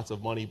lots and lots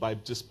of money by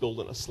just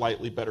building a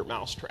slightly better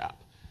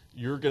mousetrap.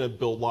 You're going to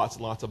build lots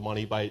and lots of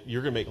money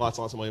you're going to make lots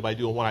and lots of money by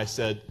doing what I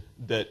said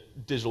that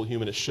digital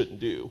humanists shouldn't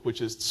do, which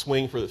is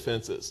swing for the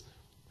fences.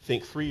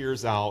 Think 3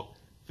 years out.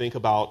 Think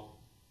about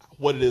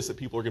what it is that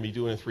people are going to be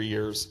doing in 3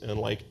 years, and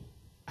like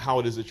how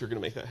it is that you're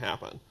going to make that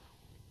happen.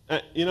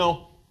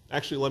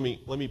 Actually,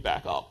 let me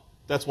back up.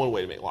 That's one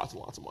way to make lots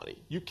and lots of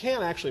money. You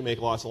can actually make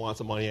lots and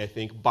lots of money, I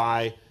think,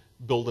 by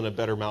building a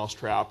better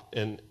mousetrap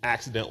and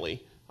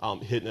accidentally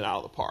hitting it out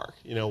of the park.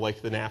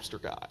 Like the Napster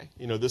guy.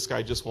 This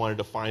guy just wanted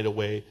to find a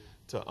way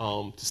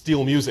to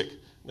steal music,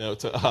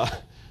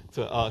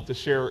 to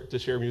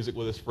share music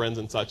with his friends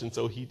and such. And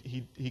so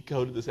he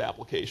coded this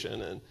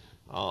application, and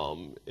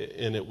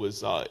it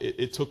was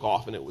it took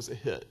off and it was a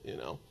hit.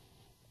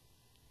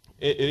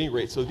 At any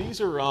rate, so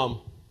these are.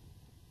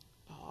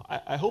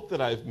 I hope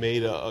that I've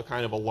made a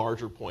kind of a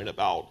larger point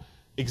about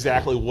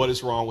exactly what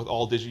is wrong with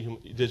all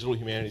digital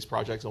humanities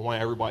projects and why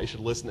everybody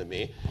should listen to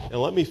me. And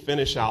let me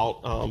finish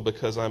out,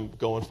 because I'm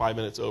going 5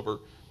 minutes over,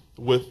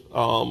 with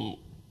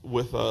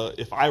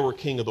if I were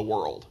king of the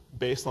world,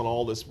 based on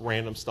all this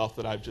random stuff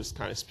that I've just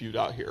kind of spewed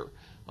out here.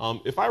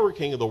 If I were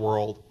king of the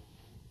world,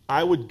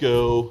 I would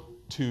go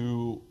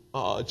to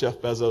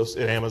Jeff Bezos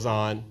at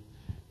Amazon,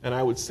 and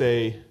I would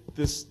say,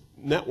 this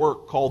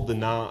network called the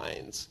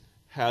Nines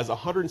has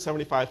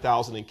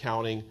 175,000 and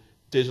counting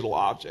digital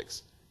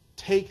objects.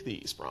 Take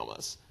these from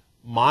us,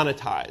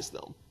 monetize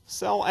them,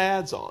 sell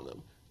ads on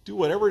them, do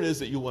whatever it is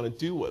that you want to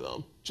do with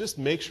them. Just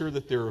make sure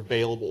that they're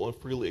available and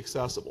freely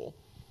accessible.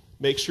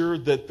 Make sure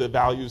that the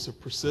values of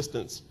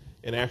persistence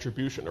and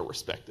attribution are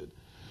respected.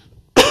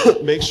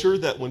 Make sure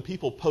that when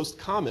people post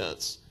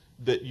comments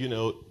that you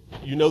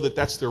know that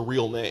that's their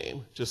real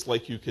name, just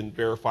like you can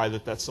verify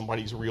that that's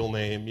somebody's real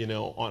name,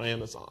 on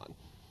Amazon.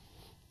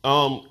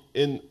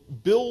 And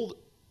build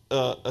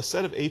a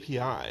set of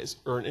APIs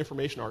or an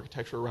information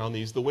architecture around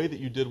these the way that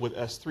you did with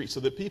S3, so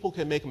that people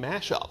can make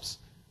mashups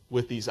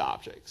with these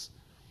objects.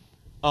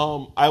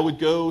 I would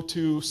go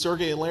to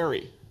Sergey and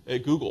Larry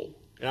at Google,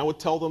 and I would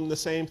tell them the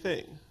same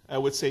thing. I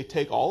would say,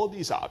 take all of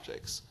these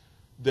objects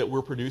that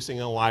we're producing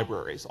in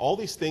libraries, all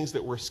these things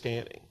that we're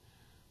scanning,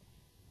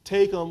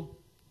 take them,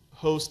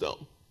 host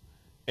them,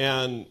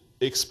 and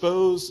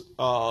expose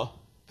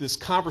this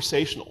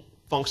conversational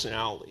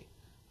functionality.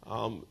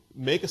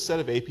 Make a set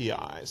of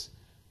APIs,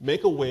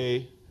 make a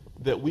way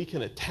that we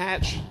can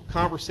attach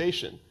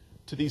conversation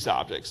to these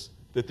objects,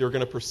 that they're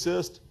going to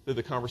persist, that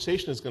the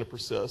conversation is going to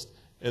persist,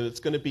 and it's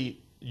going to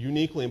be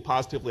uniquely and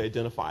positively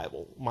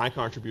identifiable. My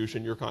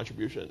contribution, your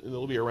contribution, and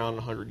it'll be around in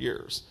 100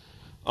 years.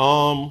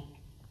 I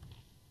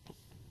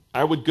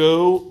would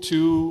go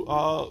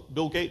to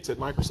Bill Gates at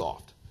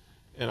Microsoft,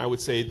 and I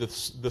would say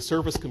the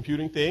service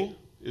computing thing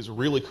is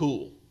really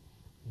cool.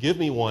 Give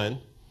me one,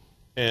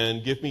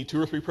 and give me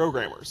 2 or 3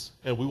 programmers,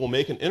 and we will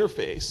make an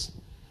interface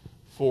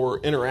for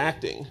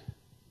interacting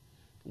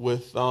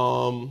with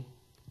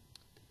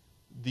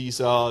these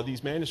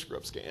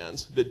manuscript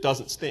scans that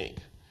doesn't stink,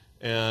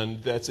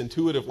 and that's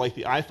intuitive, like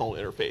the iPhone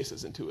interface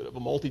is intuitive, a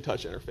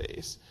multi-touch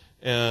interface,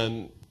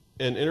 and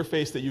an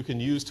interface that you can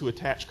use to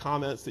attach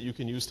comments, that you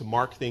can use to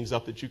mark things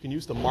up, that you can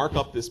use to mark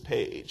up this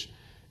page,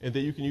 and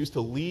that you can use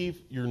to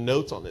leave your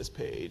notes on this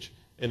page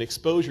and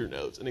expose your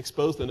notes and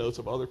expose the notes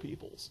of other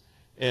people's.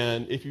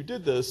 And if you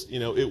did this,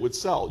 it would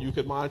sell. You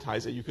could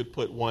monetize it. You could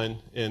put one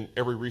in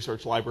every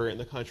research library in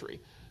the country.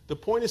 The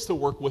point is to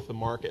work with the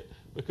market,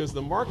 because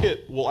the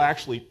market will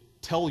actually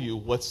tell you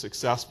what's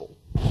successful.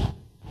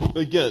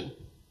 Again,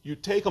 you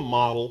take a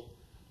model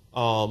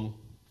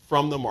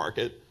from the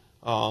market,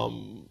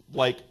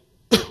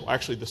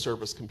 actually the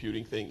service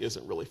computing thing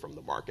isn't really from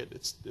the market.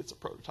 It's a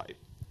prototype.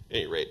 At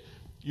any rate,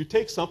 you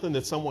take something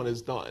that someone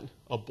has done,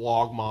 a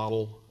blog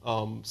model,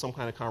 some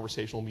kind of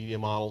conversational media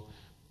model,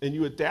 and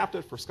you adapt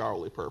it for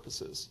scholarly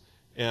purposes.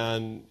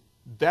 And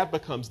that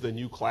becomes the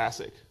new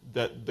classic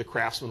that the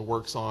craftsman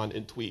works on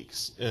and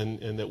tweaks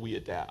and that we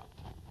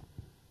adapt.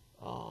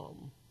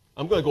 I'm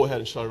going to go ahead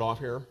and shut it off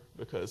here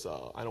because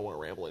I don't want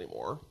to ramble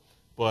anymore.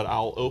 But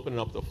I'll open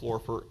up the floor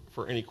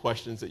for any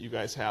questions that you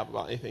guys have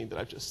about anything that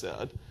I've just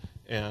said.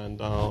 And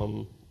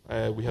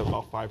we have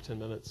about 5-10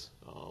 minutes.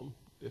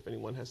 if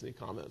anyone has any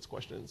comments,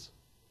 questions.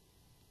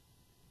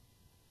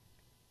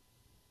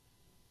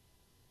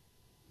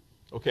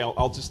 Okay,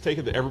 I'll just take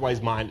it that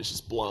everybody's mind is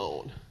just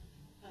blown.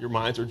 Your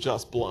minds are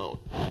just blown.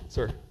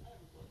 Sir?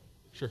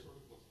 Sure.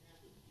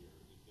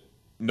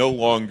 No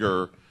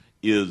longer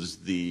is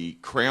the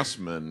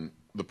craftsman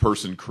the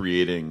person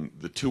creating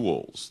the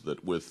tools,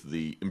 that with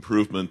the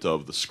improvement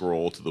of the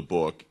scroll to the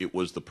book, it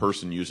was the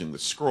person using the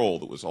scroll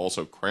that was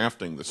also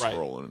crafting the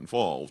scroll and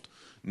involved.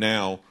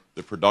 Now,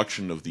 the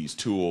production of these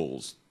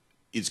tools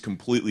is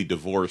completely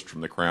divorced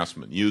from the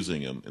craftsman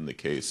using them in the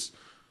case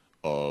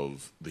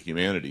of the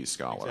humanities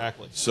scholar.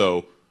 Exactly.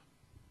 So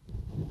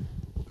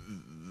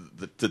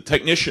the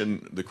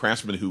technician, the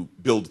craftsman who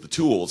builds the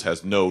tools,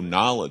 has no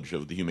knowledge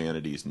of the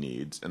humanities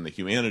needs, and the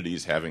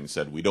humanities, having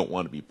said we don't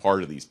want to be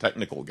part of these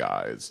technical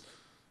guys,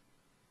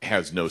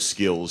 has no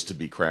skills to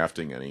be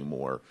crafting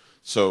anymore.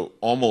 So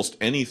almost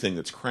anything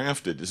that's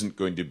crafted isn't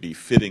going to be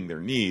fitting their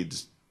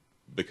needs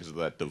because of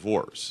that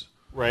divorce.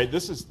 Right.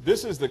 This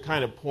is the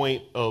kind of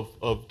point of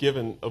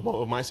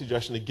my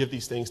suggestion to give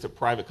these things to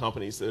private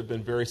companies that have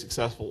been very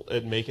successful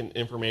at making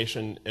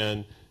information,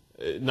 and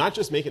not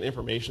just making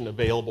information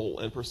available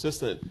and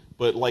persistent,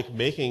 but like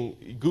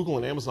making Google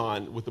and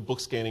Amazon with the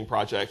book scanning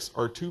projects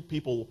are two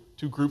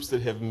groups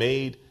that have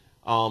made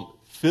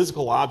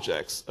physical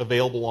objects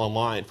available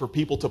online for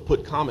people to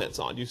put comments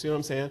on. Do you see what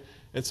I'm saying?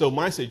 And so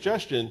my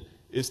suggestion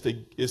is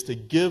to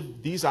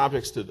give these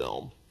objects to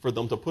them, for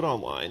them to put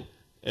online,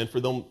 and for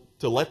them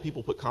to let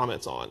people put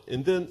comments on.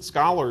 And then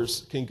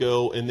scholars can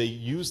go and they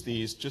use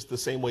these just the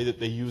same way that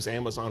they use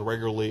Amazon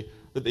regularly,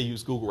 that they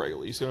use Google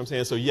regularly. You see what I'm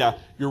saying? So yeah,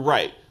 you're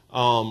right.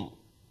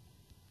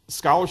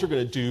 Scholars are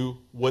going to do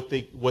what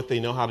they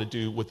know how to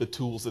do with the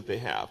tools that they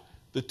have.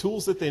 The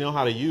tools that they know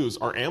how to use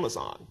are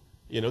Amazon.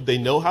 They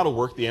know how to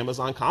work the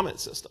Amazon comment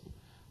system.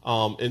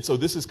 And so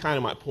this is kind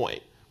of my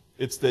point.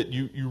 It's that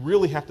you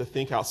really have to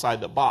think outside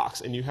the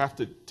box, and you have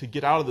to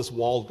get out of this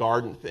walled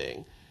garden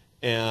thing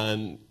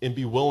and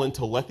be willing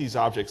to let these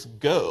objects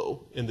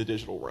go in the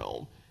digital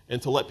realm,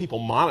 and to let people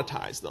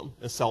monetize them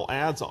and sell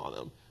ads on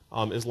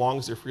them as long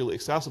as they're freely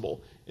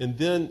accessible. And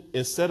then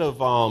instead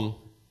of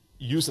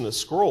using a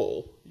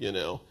scroll,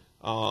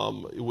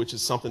 which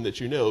is something that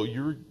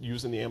you're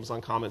using the Amazon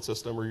comment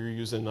system, or you're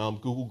using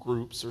Google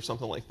Groups or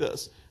something like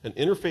this, an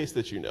interface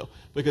that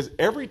because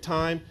every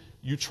time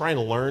you try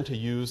to learn to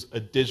use a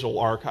digital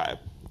archive,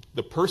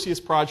 the Perseus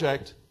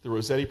project, the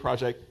Rossetti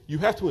project, you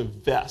have to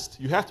invest.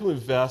 You have to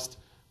invest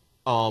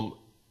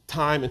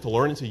time into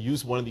learning to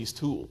use one of these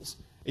tools.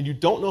 And you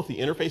don't know if the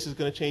interface is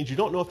going to change. You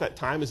don't know if that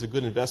time is a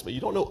good investment.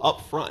 You don't know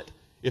up front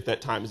if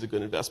that time is a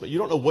good investment. You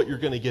don't know what you're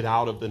going to get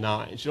out of the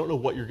nines. You don't know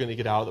what you're going to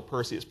get out of the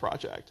Perseus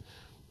project.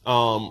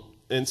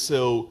 And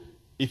so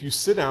if you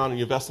sit down and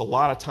you invest a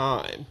lot of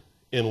time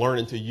in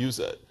learning to use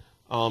it,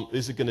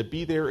 is it going to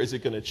be there? Is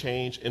it going to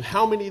change? And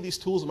how many of these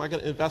tools am I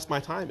going to invest my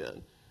time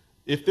in?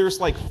 If there's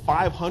like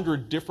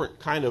 500 different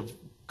kind of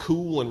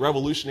cool and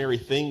revolutionary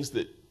things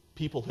that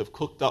people have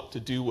cooked up to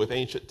do with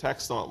ancient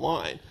texts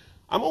online,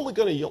 I'm only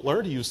going to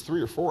learn to use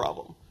 3 or 4 of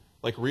them.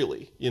 Like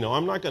really,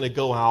 I'm not going to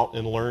go out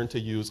and learn to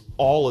use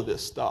all of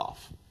this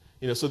stuff.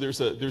 So there's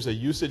a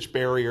usage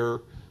barrier,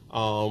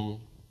 and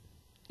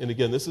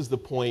again, this is the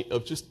point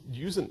of just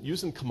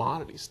using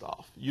commodity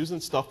stuff, using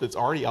stuff that's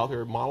already out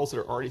there, models that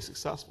are already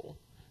successful.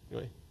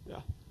 Anyway,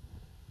 yeah.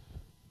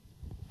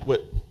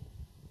 What?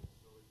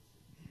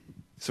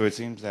 So it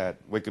seems that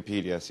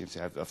Wikipedia seems to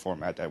have a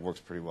format that works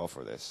pretty well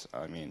for this.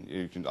 I mean,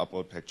 you can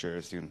upload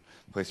pictures, you can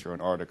place your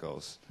own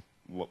articles.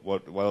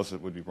 What else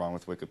would be wrong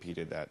with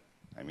Wikipedia that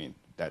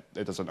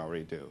it doesn't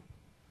already do,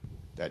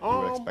 that you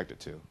would expect it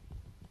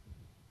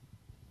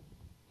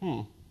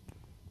to?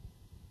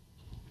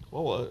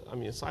 Well,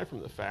 aside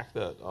from the fact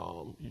that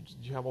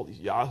you have all these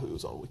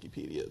yahoos on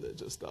Wikipedia that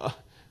just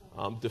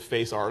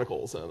deface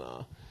articles, and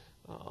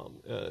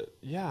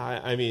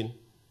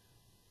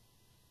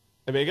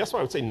I guess what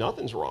I would say,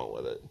 nothing's wrong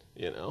with it.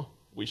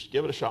 We should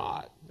give it a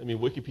shot.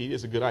 Wikipedia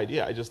is a good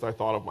idea. I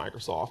thought of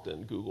Microsoft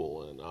and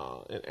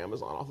Google and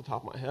Amazon off the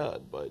top of my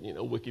head, but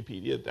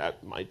Wikipedia,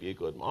 that might be a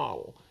good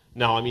model.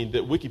 Now,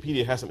 that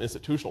Wikipedia has some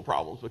institutional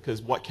problems,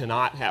 because what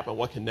cannot happen,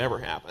 what can never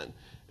happen,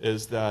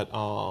 is that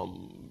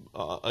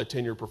a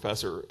tenured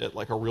professor at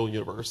like a real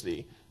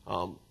university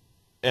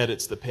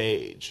edits the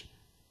page,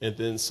 and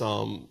then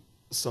some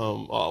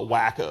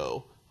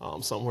wacko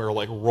somewhere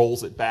like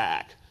rolls it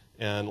back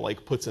and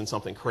like puts in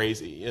something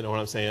crazy, you know what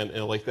I'm saying?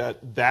 And like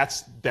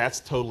that's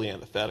totally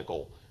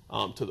antithetical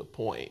to the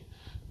point.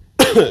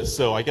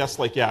 So I guess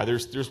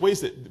there's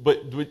ways that,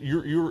 but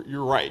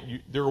you're right.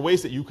 There are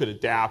ways that you could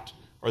adapt,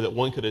 or that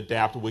one could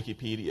adapt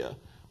Wikipedia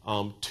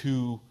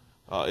to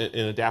and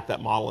adapt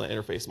that model and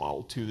interface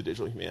model to the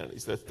digital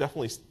humanities. That's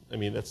definitely,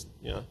 that's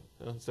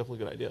definitely a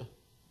good idea.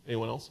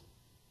 Anyone else?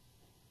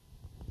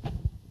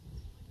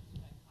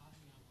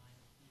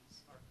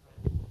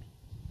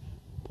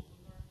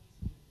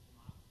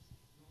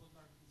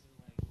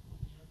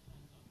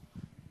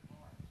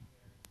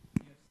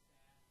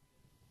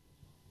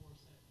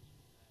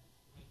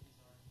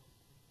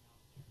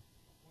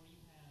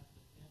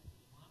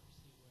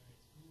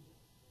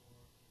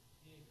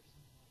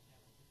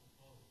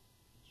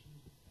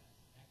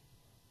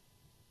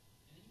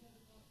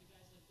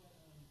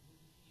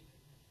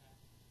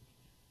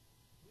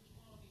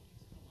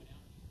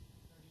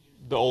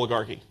 The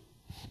oligarchy.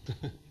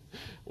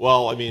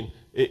 Well, I mean,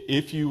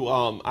 if you,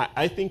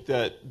 I think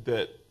that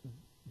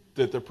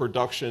the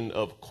production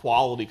of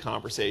quality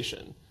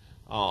conversation,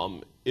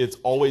 it's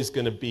always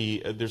going to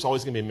be, there's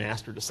always going to be a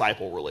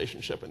master-disciple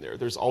relationship in there.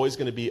 There's always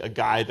going to be a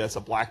guy that's a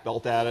black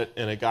belt at it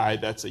and a guy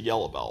that's a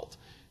yellow belt.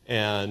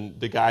 And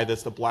the guy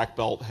that's the black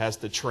belt has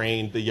to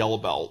train the yellow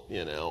belt,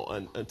 you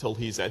know, until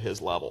he's at his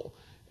level.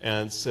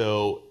 And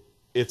so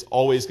it's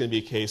always going to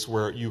be a case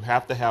where you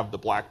have to have the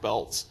black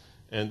belts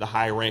and the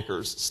high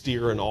rankers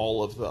steering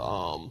all of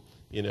the,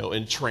 you know,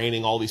 and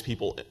training all these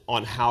people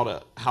on how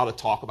to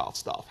talk about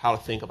stuff, how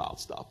to think about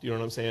stuff. You know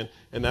what I'm saying?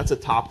 And that's a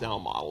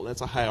top-down model.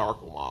 That's a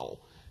hierarchical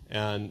model,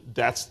 and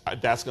that's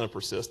going to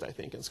persist, I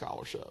think, in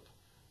scholarship.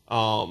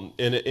 And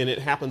it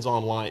happens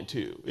online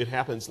too. It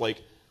happens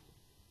like,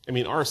 I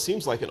mean, ours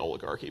seems like an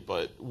oligarchy,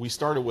 but we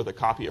started with a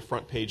copy of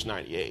Front Page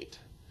 98.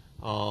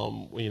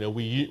 You know,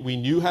 we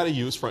knew how to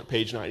use Front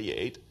Page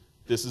 98.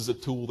 This is a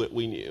tool that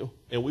we knew,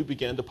 and we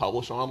began to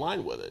publish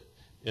online with it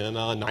in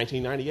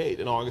 1998,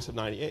 in August of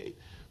 '98,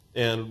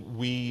 and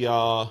we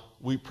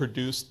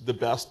produced the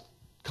best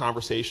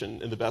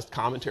conversation and the best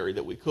commentary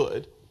that we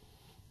could,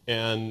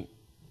 and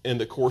in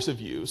the course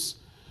of use,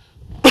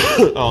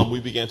 we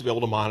began to be able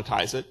to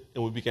monetize it,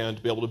 and we began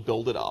to be able to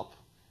build it up,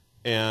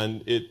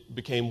 and it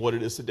became what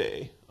it is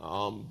today.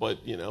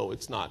 But you know,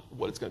 it's not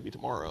what it's going to be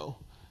tomorrow.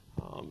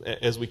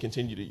 As we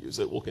continue to use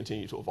it, we'll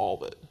continue to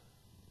evolve it.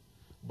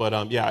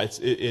 But yeah,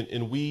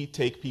 and we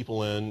take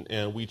people in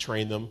and we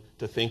train them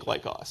to think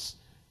like us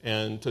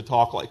and to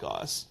talk like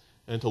us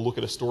and to look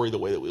at a story the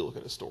way that we look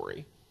at a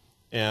story.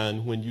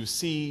 And when you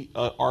see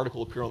an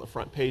article appear on the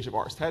front page of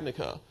Ars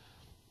Technica,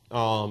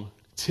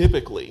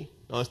 typically,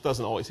 now this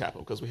doesn't always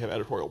happen because we have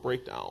editorial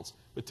breakdowns,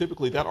 but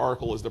typically that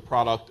article is the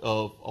product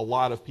of a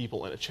lot of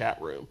people in a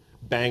chat room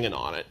banging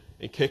on it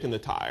and kicking the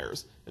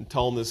tires and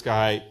telling this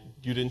guy,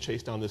 you didn't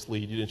chase down this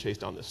lead, you didn't chase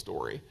down this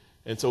story.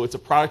 And so it's a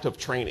product of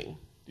training.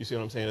 You see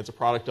what I'm saying? It's a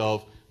product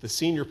of the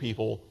senior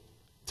people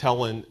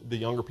telling the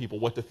younger people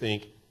what to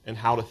think and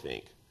how to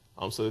think,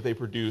 so that they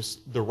produce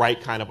the right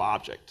kind of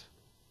object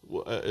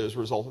as a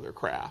result of their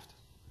craft.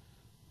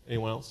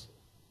 Anyone else?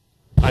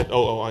 I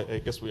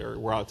guess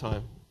we're out of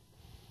time.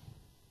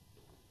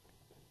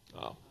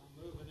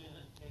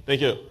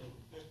 Thank you.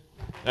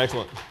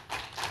 Excellent.